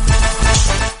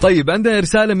 طيب عندنا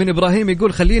رسالة من إبراهيم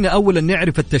يقول خلينا أولا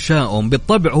نعرف التشاؤم.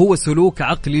 بالطبع هو سلوك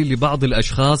عقلي لبعض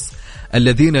الأشخاص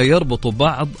الذين يربطوا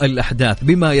بعض الأحداث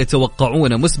بما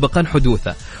يتوقعون مسبقا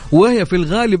حدوثه، وهي في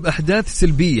الغالب أحداث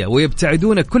سلبية،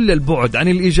 ويبتعدون كل البعد عن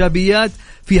الإيجابيات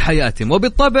في حياتهم،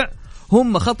 وبالطبع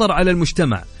هم خطر على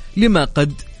المجتمع لما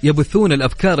قد يبثون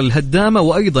الأفكار الهدامة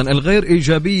وأيضا الغير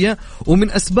إيجابية.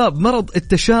 ومن أسباب مرض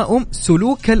التشاؤم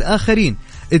سلوك الآخرين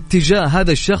اتجاه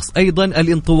هذا الشخص، أيضا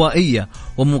الانطوائية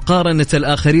ومقارنة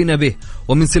الآخرين به.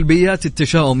 ومن سلبيات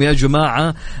التشاؤم يا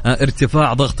جماعة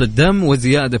ارتفاع ضغط الدم،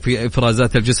 وزيادة في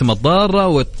إفرازات الجسم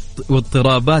الضارة،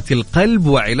 واضطرابات القلب.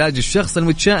 وعلاج الشخص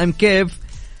المتشائم كيف؟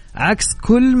 عكس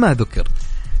كل ما ذكر.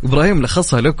 إبراهيم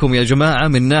لخصها لكم يا جماعة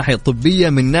من ناحية طبية،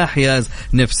 من ناحية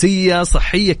نفسية،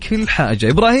 صحية، كل حاجة.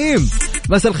 إبراهيم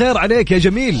مساء الخير عليك يا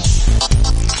جميل،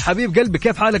 حبيب قلبي،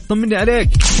 كيف حالك؟ طمني عليك.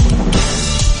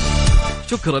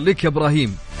 شكرا لك يا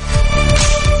إبراهيم.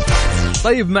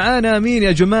 طيب معانا مين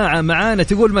يا جماعة؟ معانا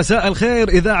تقول مساء الخير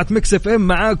إذاعة ميكس اف ام،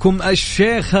 معاكم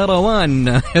الشيخ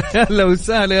روان. هلا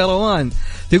وسهلا يا روان.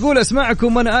 تقول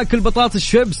أسمعكم وأنا آكل بطاطس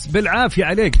شيبس، بالعافية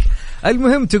عليك.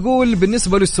 المهم تقول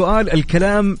بالنسبة للسؤال،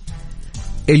 الكلام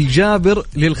الجابر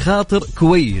للخاطر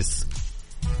كويس،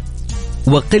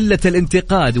 وقلة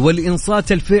الانتقاد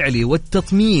والإنصات الفعلي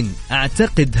والتطمين،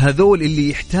 أعتقد هذول اللي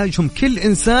يحتاجهم كل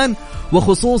إنسان،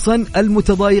 وخصوصا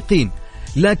المتضايقين.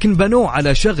 لكن بنوا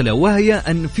على شغلة، وهي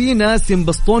أن في ناس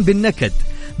ينبسطون بالنكد،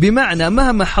 بمعنى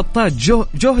مهما حطات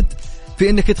جهد في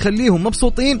أنك تخليهم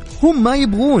مبسوطين، هم ما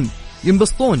يبغون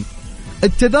ينبسطون.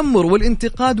 التذمر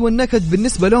والانتقاد والنكد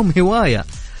بالنسبة لهم هواية،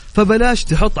 فبلاش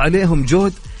تحط عليهم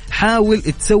جهد، حاول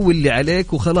تسوي اللي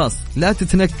عليك وخلاص، لا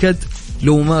تتنكد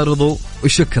لو ما رضوا.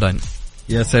 وشكرا.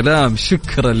 يا سلام،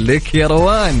 شكرا لك يا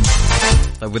روان.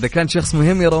 طيب إذا كان شخص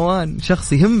مهم يا روان،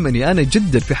 شخص يهمني أنا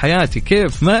جدا في حياتي،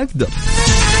 كيف ما أقدر.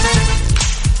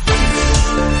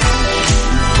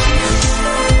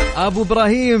 أبو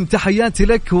إبراهيم تحياتي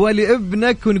لك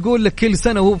ولابنك، ونقول لك كل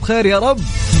سنة وهو بخير يا رب.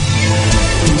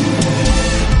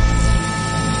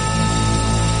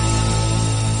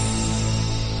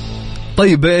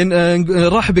 طيب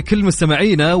نرحب بكل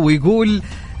مستمعينا، ويقول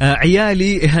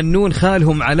عيالي يهنون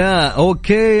خالهم علاء.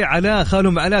 أوكي علاء،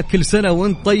 خالهم علاء كل سنة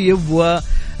وانت طيب،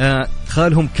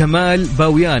 وخالهم كمال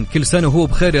باويان كل سنة وهو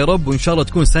بخير يا رب، وإن شاء الله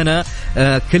تكون سنة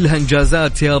كلها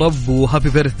إنجازات يا رب. وهابي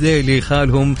بيرثداي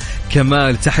لخالهم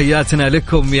كمال. تحياتنا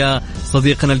لكم يا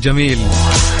صديقنا الجميل.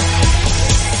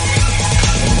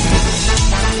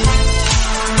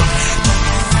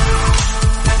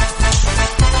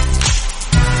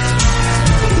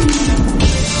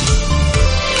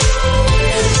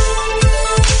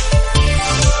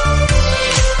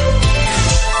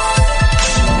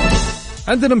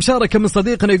 عندنا مشاركة من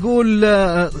صديقنا يقول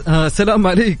السلام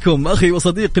عليكم أخي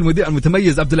وصديقي المذيع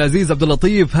المتميز عبد العزيز عبد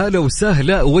اللطيف، هلا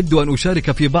وسهلا. أود أن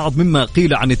أشارك في بعض مما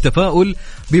قيل عن التفاؤل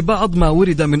ببعض ما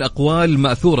ورد من أقوال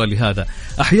مأثورة لهذا.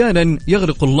 أحيانا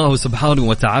يغلق الله سبحانه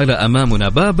وتعالى أمامنا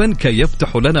بابا كي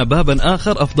يفتح لنا بابا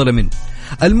آخر أفضل منه.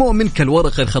 المؤمن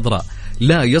كالورقة الخضراء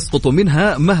لا يسقط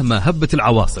منها مهما هبت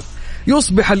العواصف.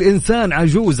 يصبح الإنسان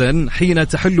عجوزا حين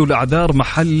تحل الأعذار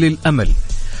محل الأمل.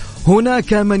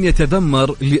 هناك من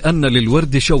يتذمر لأن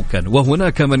للورد شوكا،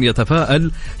 وهناك من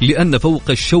يتفاءل لأن فوق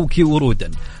الشوك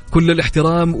ورودا. كل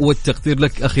الاحترام والتقدير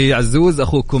لك أخي عزوز،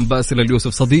 أخوكم باسل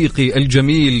اليوسف، صديقي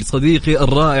الجميل، صديقي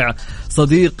الرائع،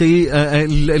 صديقي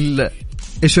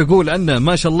إيش أقول عنه،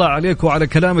 ما شاء الله عليك وعلى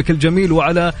كلامك الجميل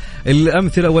وعلى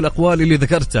الأمثلة والأقوال اللي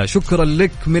ذكرتها. شكرا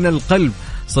لك من القلب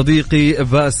صديقي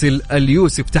باسل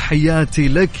اليوسف، تحياتي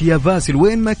لك يا باسل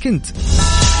وين ما كنت.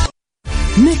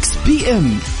 ميكس بي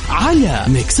ام على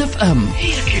ميكس اف ام،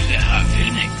 هي كلها في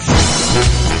الميكس.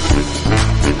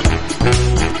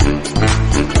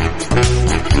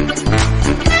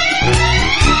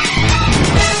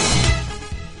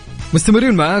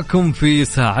 مستمرين معاكم في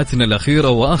ساعتنا الأخيرة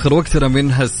وآخر وقتنا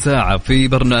من هالساعة في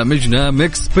برنامجنا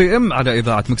ميكس بي ام على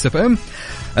إذاعة ميكس اف ام.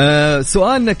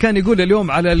 سؤالنا كان يقول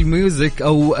اليوم على الميوزك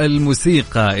أو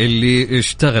الموسيقى اللي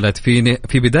اشتغلت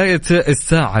في بداية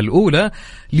الساعة الأولى،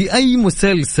 لأي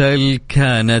مسلسل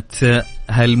كانت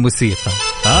هالموسيقى؟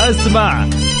 اسمع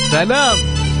سلام.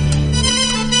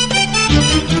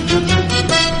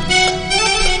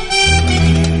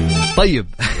 طيب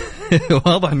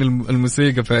واضح ان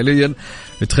الموسيقى فعليا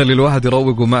تخلي الواحد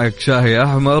يروق ومعك شاهي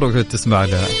احمر وتسمع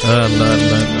لها.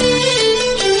 الله.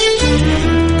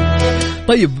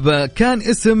 طيب كان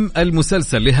اسم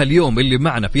المسلسل لهاليوم اللي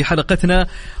معنا في حلقتنا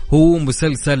هو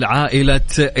مسلسل عائلة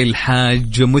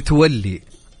الحاج متولي.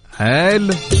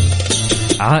 حلو،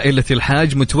 عائلة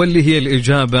الحاج متولي هي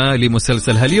الإجابة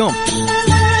لمسلسل هاليوم.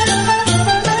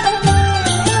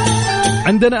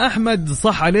 عندنا أحمد،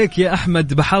 صح عليك يا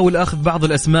أحمد، بحاول أخذ بعض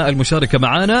الأسماء المشاركة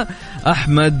معانا.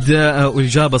 أحمد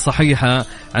إجابة صحيحة.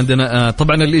 عندنا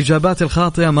طبعا الإجابات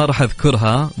الخاطئة ما راح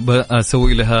أذكرها،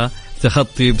 بسوي لها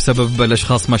تخطي بسبب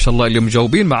الأشخاص ما شاء الله اللي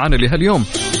مجاوبين معانا لهاليوم.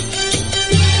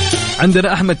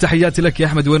 عندنا أحمد، تحياتي لك يا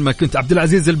أحمد وين ما كنت. عبد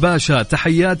العزيز الباشا،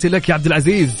 تحياتي لك يا عبد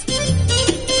العزيز.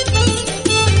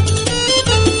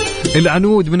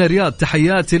 العنود من الرياض،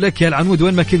 تحياتي لك يا العنود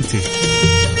وين ما كنتي.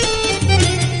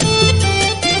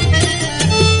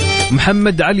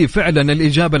 محمد علي، فعلا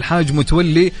الإجابة الحاج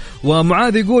متولي.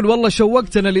 ومعاذ يقول والله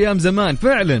شوقتنا لأيام زمان،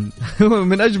 فعلا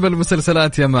من أجمل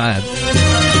المسلسلات يا معاذ.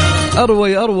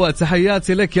 أروى يا أروى،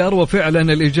 تحياتي لك يا أروى،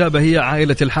 فعلا الإجابة هي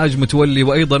عائلة الحاج متولي.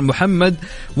 وأيضا محمد.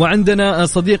 وعندنا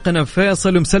صديقنا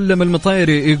فيصل مسلم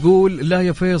المطيري يقول لا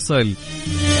يا فيصل،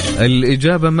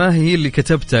 الإجابة ما هي اللي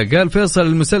كتبتها. قال فيصل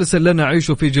المسلسل لنا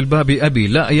عيش في جلباب أبي.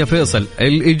 لا يا فيصل،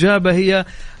 الإجابة هي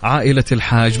عائلة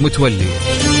الحاج متولي.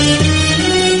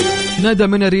 ندى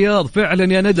من الرياض،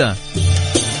 فعلا يا ندى.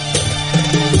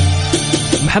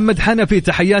 محمد حنفي،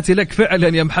 تحياتي لك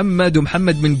فعلا يا محمد.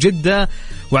 ومحمد من جدة.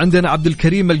 وعندنا عبد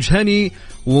الكريم الجهني،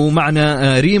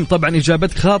 ومعنا ريم. طبعا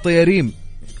إجابتك خاطئة يا ريم،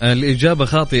 الإجابة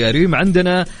خاطئة يا ريم.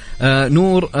 عندنا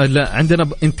نور، لا عندنا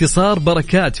انتصار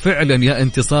بركات، فعلا يا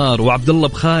انتصار. وعبد الله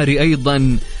بخاري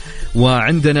أيضا.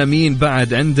 وعندنا مين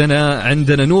بعد؟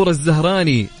 عندنا نور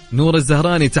الزهراني. نور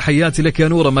الزهراني، تحياتي لك يا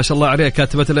نورة، ما شاء الله عليها،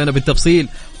 كاتبت لنا بالتفصيل.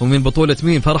 ومن بطولة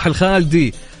مين؟ فرح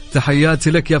الخالدي،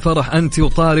 تحياتي لك يا فرح أنت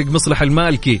وطارق مصلح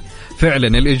المالكي. فعلا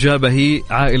الإجابة هي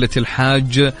عائلة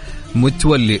الحاج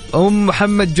متولي. أم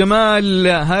محمد جمال،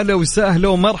 هلا وسهلا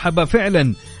ومرحبا،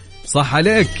 فعلا صح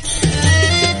عليك.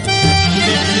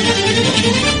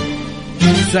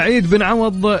 سعيد بن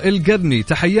عوض القرني،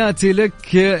 تحياتي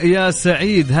لك يا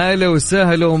سعيد، هلا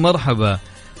وسهلا ومرحبا.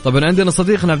 طبعا عندنا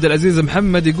صديقنا عبد العزيز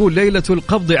محمد يقول ليلة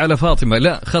القبض على فاطمة.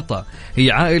 لا، خطأ،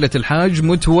 هي عائلة الحاج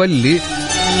متولي.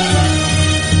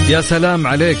 يا سلام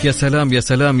عليك، يا سلام يا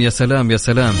سلام يا سلام يا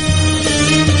سلام.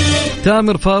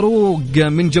 تامر فاروق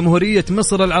من جمهورية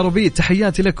مصر العربية،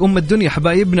 تحياتي لك أم الدنيا،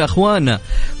 حبايبنا أخوانا.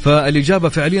 فالإجابة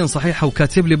فعليا صحيحة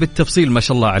وكاتب لي بالتفصيل، ما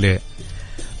شاء الله عليه.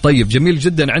 طيب جميل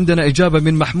جدا. عندنا إجابة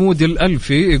من محمود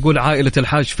الألفي يقول عائلة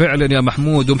الحاج، فعلا يا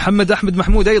محمود. ومحمد أحمد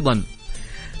محمود أيضا،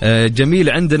 جميل.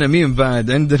 عندنا مين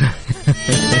بعد؟ عندنا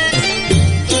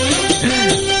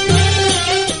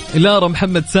لارا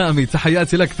محمد سامي،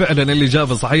 تحياتي لك، فعلا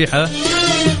الإجابة صحيحة.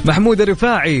 محمود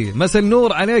الرفاعي، مساء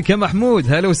النور عليك يا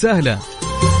محمود، هلا وسهلا.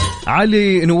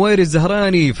 علي نويري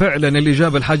الزهراني، فعلا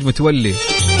الإجابة الحاج متولي.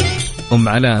 أم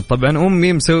علاء، طبعا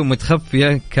أمي مسوي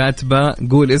متخفية كاتبة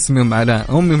قول اسمي أم علاء،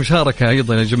 أمي مشاركة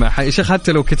أيضا يا جماعة. يا شيخ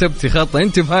حتى لو كتبتي خطأ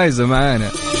أنت فايزة معانا.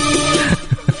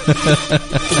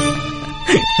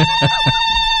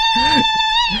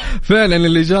 فعلا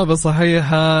الإجابة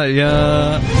صحيحة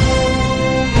يا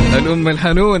الأم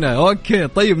الحنونة. أوكي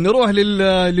طيب نروح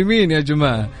لمين يا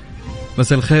جماعة؟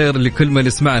 مساء الخير لكل من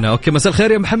يسمعنا. أوكي مساء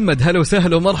الخير يا محمد، هلا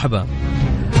وسهلا ومرحبا.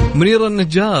 منير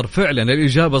النجار، فعلا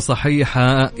الإجابة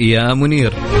صحيحة يا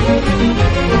منير.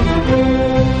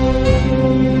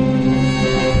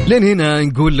 لين هنا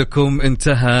نقول لكم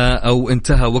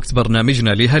انتهى وقت برنامجنا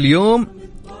لهاليوم.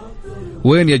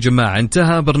 وين يا جماعة؟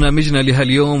 انتهى برنامجنا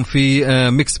لهاليوم في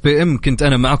ميكس بي ام. كنت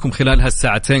أنا معكم خلال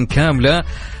هالساعتين كاملة،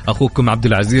 أخوكم عبد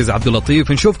العزيز عبد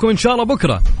اللطيف. نشوفكم إن شاء الله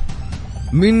بكرة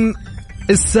من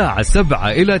الساعة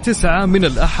 7 إلى 9 من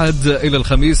الأحد إلى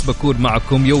الخميس، بكون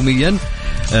معكم يوميا.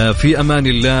 في أمان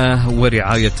الله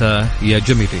ورعايته يا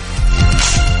جميلي.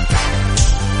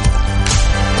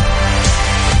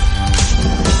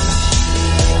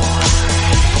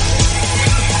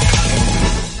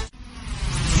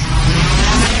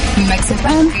 Mix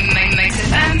FM,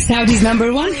 Saudi's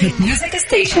 #1 hit music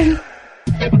station.